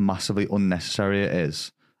massively unnecessary it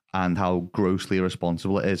is and how grossly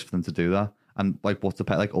irresponsible it is for them to do that. And like, what's the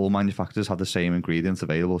like all manufacturers have the same ingredients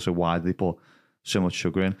available, so why do they put so much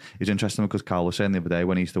sugar in. It's interesting because Carl was saying the other day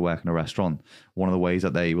when he used to work in a restaurant, one of the ways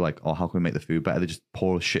that they were like, oh, how can we make the food better? They just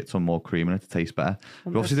pour a shit ton more cream in it to taste better.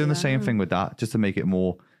 We're obviously doing the same thing with that, just to make it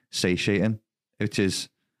more satiating, which is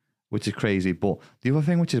crazy. But the other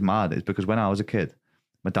thing which is mad is because when I was a kid,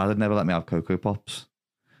 my dad had never let me have Cocoa Pops.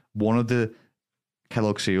 One of the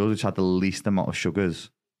Kellogg cereals which had the least amount of sugars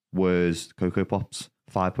was Cocoa Pops,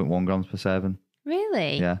 5.1 grams per serving.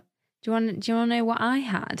 Really? Yeah. Do you want to know what I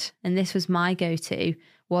had? And this was my go-to.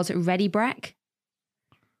 Was it Ready Breck?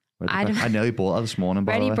 I nearly bought that this morning,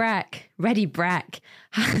 by the way. Ready Breck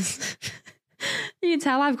has... You can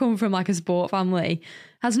tell I've come from like a sport family.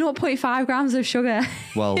 Has 0.5 grams of sugar.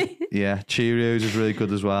 Well, yeah. Cheerios is really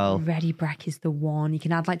good as well. Ready Breck is the one. You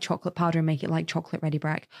can add like chocolate powder and make it like chocolate Ready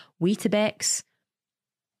Breck. Weetabix.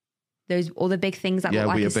 Those other big things that look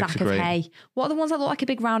like a sack of hay. What are the ones that look like a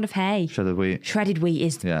big round of hay? Shredded wheat. Shredded wheat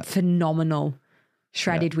is phenomenal.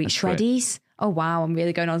 Shredded wheat. Shreddies. Great. Oh, wow. I'm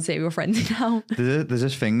really going on cereal frenzy now. There's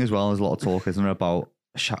this thing as well. There's a lot of talk, isn't there, about...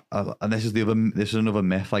 And this is another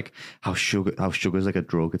myth, like how sugar is like a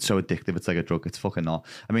drug. It's so addictive. It's like a drug. It's fucking not.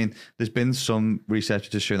 I mean, there's been some research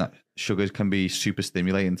to show that sugars can be super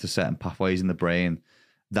stimulating to certain pathways in the brain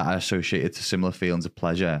that are associated to similar feelings of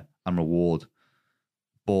pleasure and reward,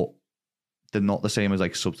 but they're not the same as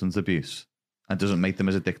like substance abuse, and doesn't make them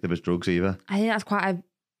as addictive as drugs either. I think that's quite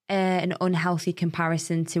an unhealthy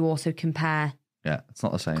comparison to also compare. Yeah, it's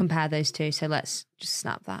not the same. Compare those two. So let's just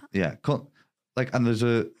snap that. Yeah. Like, and there's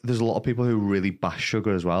a lot of people who really bash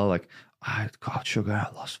sugar as well. Like, I cut out sugar, I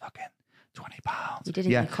lost fucking 20 pounds. You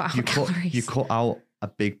didn't cut out calories. You cut out a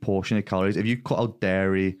big portion of calories. If you cut out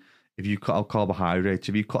dairy, if you cut out carbohydrates,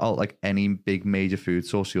 if you cut out like any big major food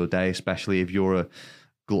source of your day, especially if you're a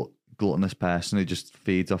gluttonous person who just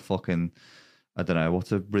feeds off fucking, I don't know,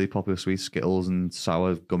 what's a really popular sweet, Skittles and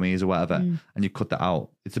sour gummies or whatever, and you cut that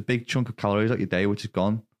out, it's a big chunk of calories out your day which is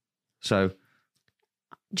gone. So...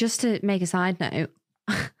 Just to make a side note,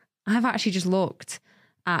 I've actually just looked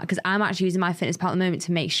at, because I'm actually using MyFitnessPal at the moment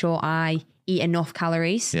to make sure I eat enough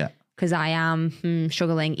calories. Yeah. Because I am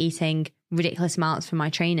struggling eating ridiculous amounts for my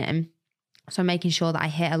training. So I'm making sure that I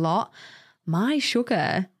hit a lot. My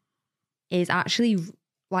sugar is actually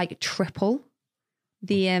like triple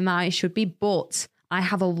the amount it should be, but I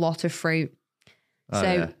have a lot of fruit.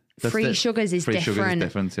 Free sugars is different. Sugar is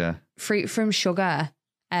different, yeah. Fruit from sugar.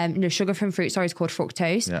 Sugar from fruit, sorry, is called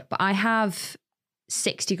fructose. Yeah. But I have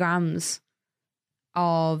 60 grams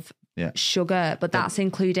of sugar, but that's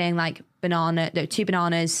including like 2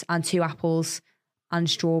 bananas and 2 apples and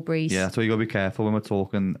strawberries. Yeah, so you got to be careful when we're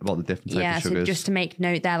talking about the different types of sugars. Yeah, so just to make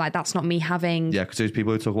note there, like that's not me having... Yeah, because there's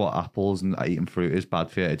people who talk about apples and eating fruit is bad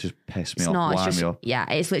for you. It just pisses me off, wind me up. Yeah,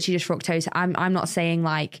 it's literally just fructose. I'm not saying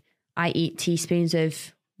like I eat teaspoons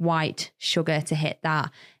of white sugar to hit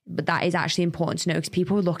that. But that is actually important to know, because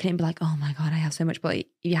people would look at it and be like, oh my God, I have so much. But if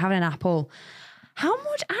you're having an apple, how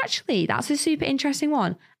much actually? That's a super interesting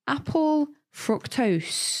one. Apple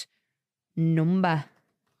fructose number.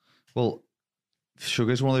 Well,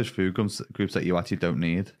 sugar is one of those food groups that you actually don't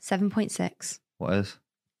need. 7.6. What is?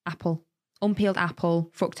 Apple. Unpeeled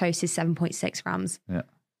apple. Fructose is 7.6 grams. Yeah.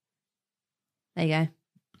 There you go.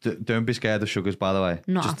 Don't be scared of sugars, by the way.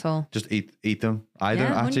 Not at all. Just eat them. I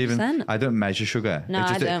don't actually 100%. I don't measure sugar. No,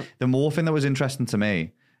 I don't. The more thing that was interesting to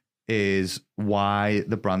me is why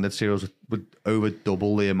the branded cereals would over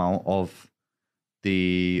double the amount of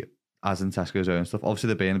the, as in Tesco's own stuff. Obviously,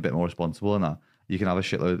 they're being a bit more responsible in that. You can have a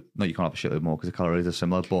shitload. No, you can't have a shitload more because the calories are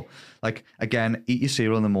similar. But like, again, eat your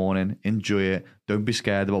cereal in the morning. Enjoy it. Don't be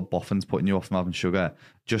scared about boffins putting you off from having sugar.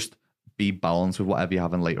 Just be balanced with whatever you're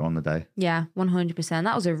having later on in the day. Yeah, 100%.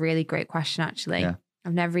 That was a really great question, actually. Yeah.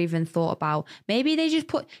 I've never even thought about, maybe they just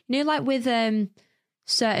put, like with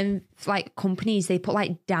certain like companies, they put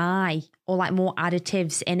like dye or like more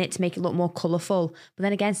additives in it to make it look more colourful. But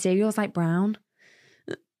then again, cereal's like brown.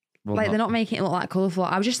 Well, like they're not making it look like colourful.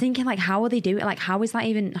 I was just thinking, like, how are they doing it? Like, how are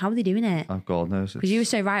they doing it? Oh, God knows. Because you were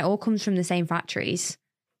so right, it all comes from the same factories,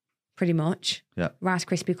 pretty much. Yeah. Rice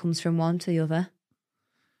Krispie comes from one to the other.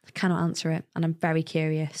 I cannot answer it, and I'm very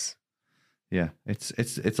curious. Yeah, it's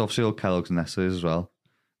obviously all Kellogg's and Nestle's as well.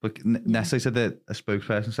 But Nestle said that a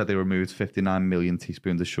spokesperson said they removed 59 million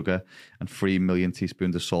teaspoons of sugar and 3 million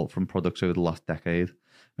teaspoons of salt from products over the last decade.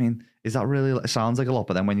 I mean, is that really? It sounds like a lot,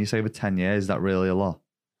 but then when you say over 10 years, is that really a lot?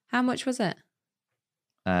 How much was it?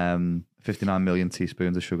 59 million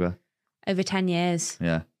teaspoons of sugar over 10 years.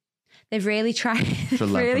 Yeah. They've really tried to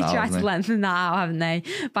lengthen that out, haven't they?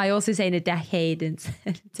 By also saying a decade instead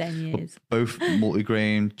of 10 years. But both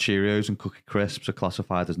multigrain Cheerios and Cookie Crisps are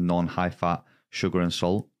classified as non-high fat sugar and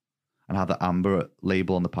salt. and have the amber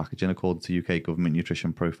label on the packaging according to UK government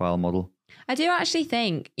nutrition profile model. I do actually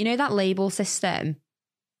think, that label system,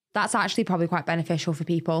 that's actually probably quite beneficial for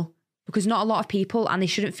people, because not a lot of people, and they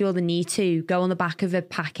shouldn't feel the need to go on the back of a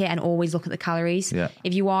packet and always look at the calories. Yeah.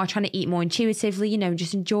 If you are trying to eat more intuitively,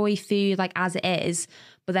 just enjoy food like as it is,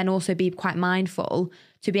 but then also be quite mindful,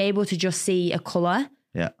 to be able to just see a colour.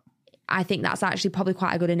 Yeah. I think that's actually probably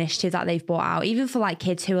quite a good initiative that they've brought out, even for like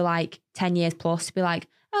kids who are like 10 years plus, to be like,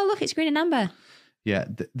 oh, look, it's green and amber. Yeah.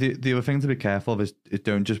 The other thing to be careful of is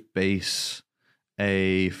don't just base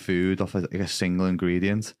a food off a single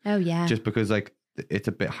ingredient. Oh, yeah. Just because like it's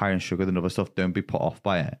a bit higher in sugar than other stuff, don't be put off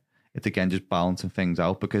by it. It's again just balancing things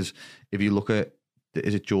out, because if you look at,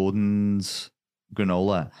 is it Jordan's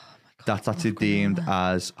granola? That's actually deemed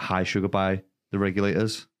as high sugar by the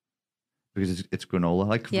regulators, because it's granola.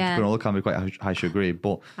 Like granola can be quite high sugary,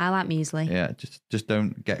 but I like muesli. Yeah, just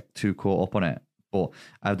don't get too caught up on it. But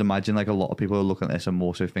I'd imagine like a lot of people are looking at this and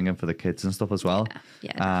more so thinking for the kids and stuff as well.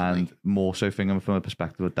 Yeah, and more so thinking from a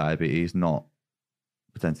perspective of diabetes, not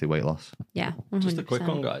potentially weight loss. Yeah, 100%. Just a quick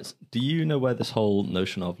one, guys. Do you know where this whole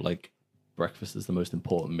notion of like breakfast is the most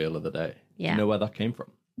important meal of the day? Yeah. Do you know where that came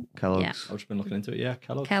from? Kellogg's. Yeah. I've just been looking into it. Yeah,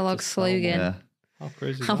 Kellogg's. Kellogg's slogan. Yeah. How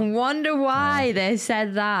crazy is I that? wonder why they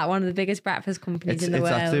said that. One of the biggest breakfast companies in the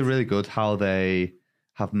world. It's actually really good how they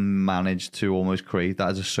have managed to almost create that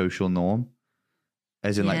as a social norm.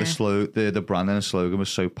 As in, like the branding and slogan was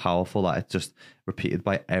so powerful that it's just repeated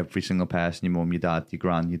by every single person. Your mum, your dad, your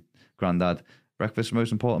granddad. Breakfast is the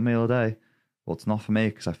most important meal of the day. Well, it's not for me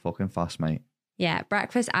because I fucking fast, mate. Yeah,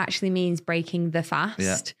 breakfast actually means breaking the fast.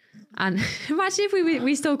 Yeah. And imagine if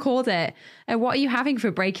we still called it, what are you having for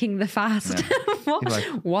breaking the fast? Yeah.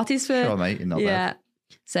 what is for... Sure, mate, you're not bad.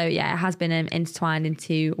 So, yeah, it has been intertwined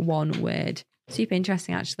into one word. Super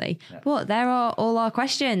interesting, actually. Yeah. But there are all our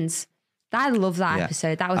questions. I love that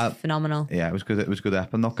episode. That was phenomenal. Yeah, it was good. It was good.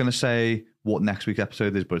 I'm not going to say what next week's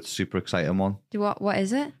episode is, but it's a super exciting one. What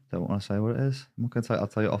is it? Don't want to say what it is. I'm not going to tell you. I'll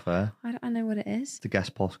tell you off air. I don't know what it is. It's the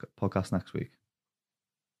guest podcast next week.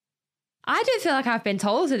 I don't feel like I've been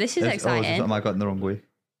told, so this is exciting. Is something I got in the wrong week?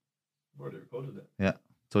 I've already recorded it. Yeah,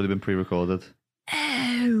 it's already been pre-recorded.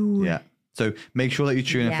 Oh. Yeah. So make sure that you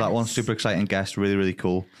tune in for that one. Super exciting guest. Really, really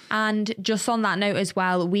cool. And just on that note as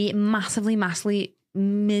well, we massively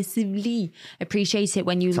appreciate it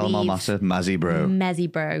when you Tell leave. them how massive. Mezzy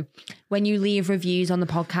bro. When you leave reviews on the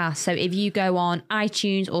podcast. So if you go on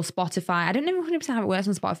iTunes or Spotify, I don't know 100% how it works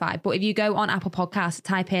on Spotify, but if you go on Apple Podcasts,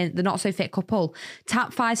 type in the Not So Fit Couple,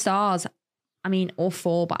 tap 5 stars. I mean, or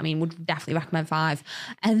 4, but I mean, would definitely recommend 5.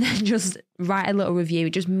 And then just write a little review.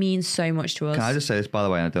 It just means so much to us. Can I just say this, by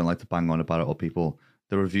the way, and I don't like to bang on about it or people,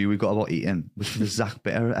 the review we got about eating was for the Zach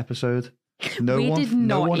Bitter episode. No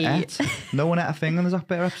one ate a thing on the Zach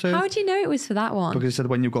Bitter episode. How do you know it was for that one? Because it said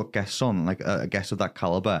when you've got guests on, like a guest of that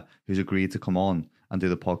caliber who's agreed to come on and do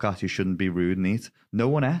the podcast, you shouldn't be rude and eat. No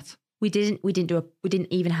one ate. We didn't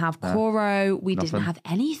even have Coro. We didn't have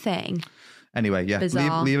anything. Anyway, yeah,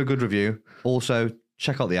 leave a good review. Also,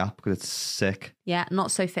 check out the app because it's sick. Yeah,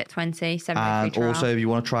 Not So Fit 20. And also, if you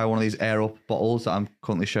want to try one of these Air Up bottles that I'm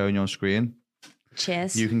currently showing you on screen,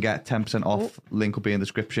 cheers. You can get 10% off. Link will be in the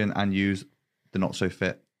description, and use the Not So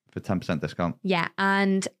Fit for 10% discount. Yeah,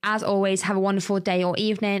 and as always, have a wonderful day or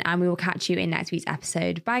evening, and we will catch you in next week's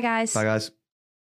episode. Bye, guys. Bye, guys.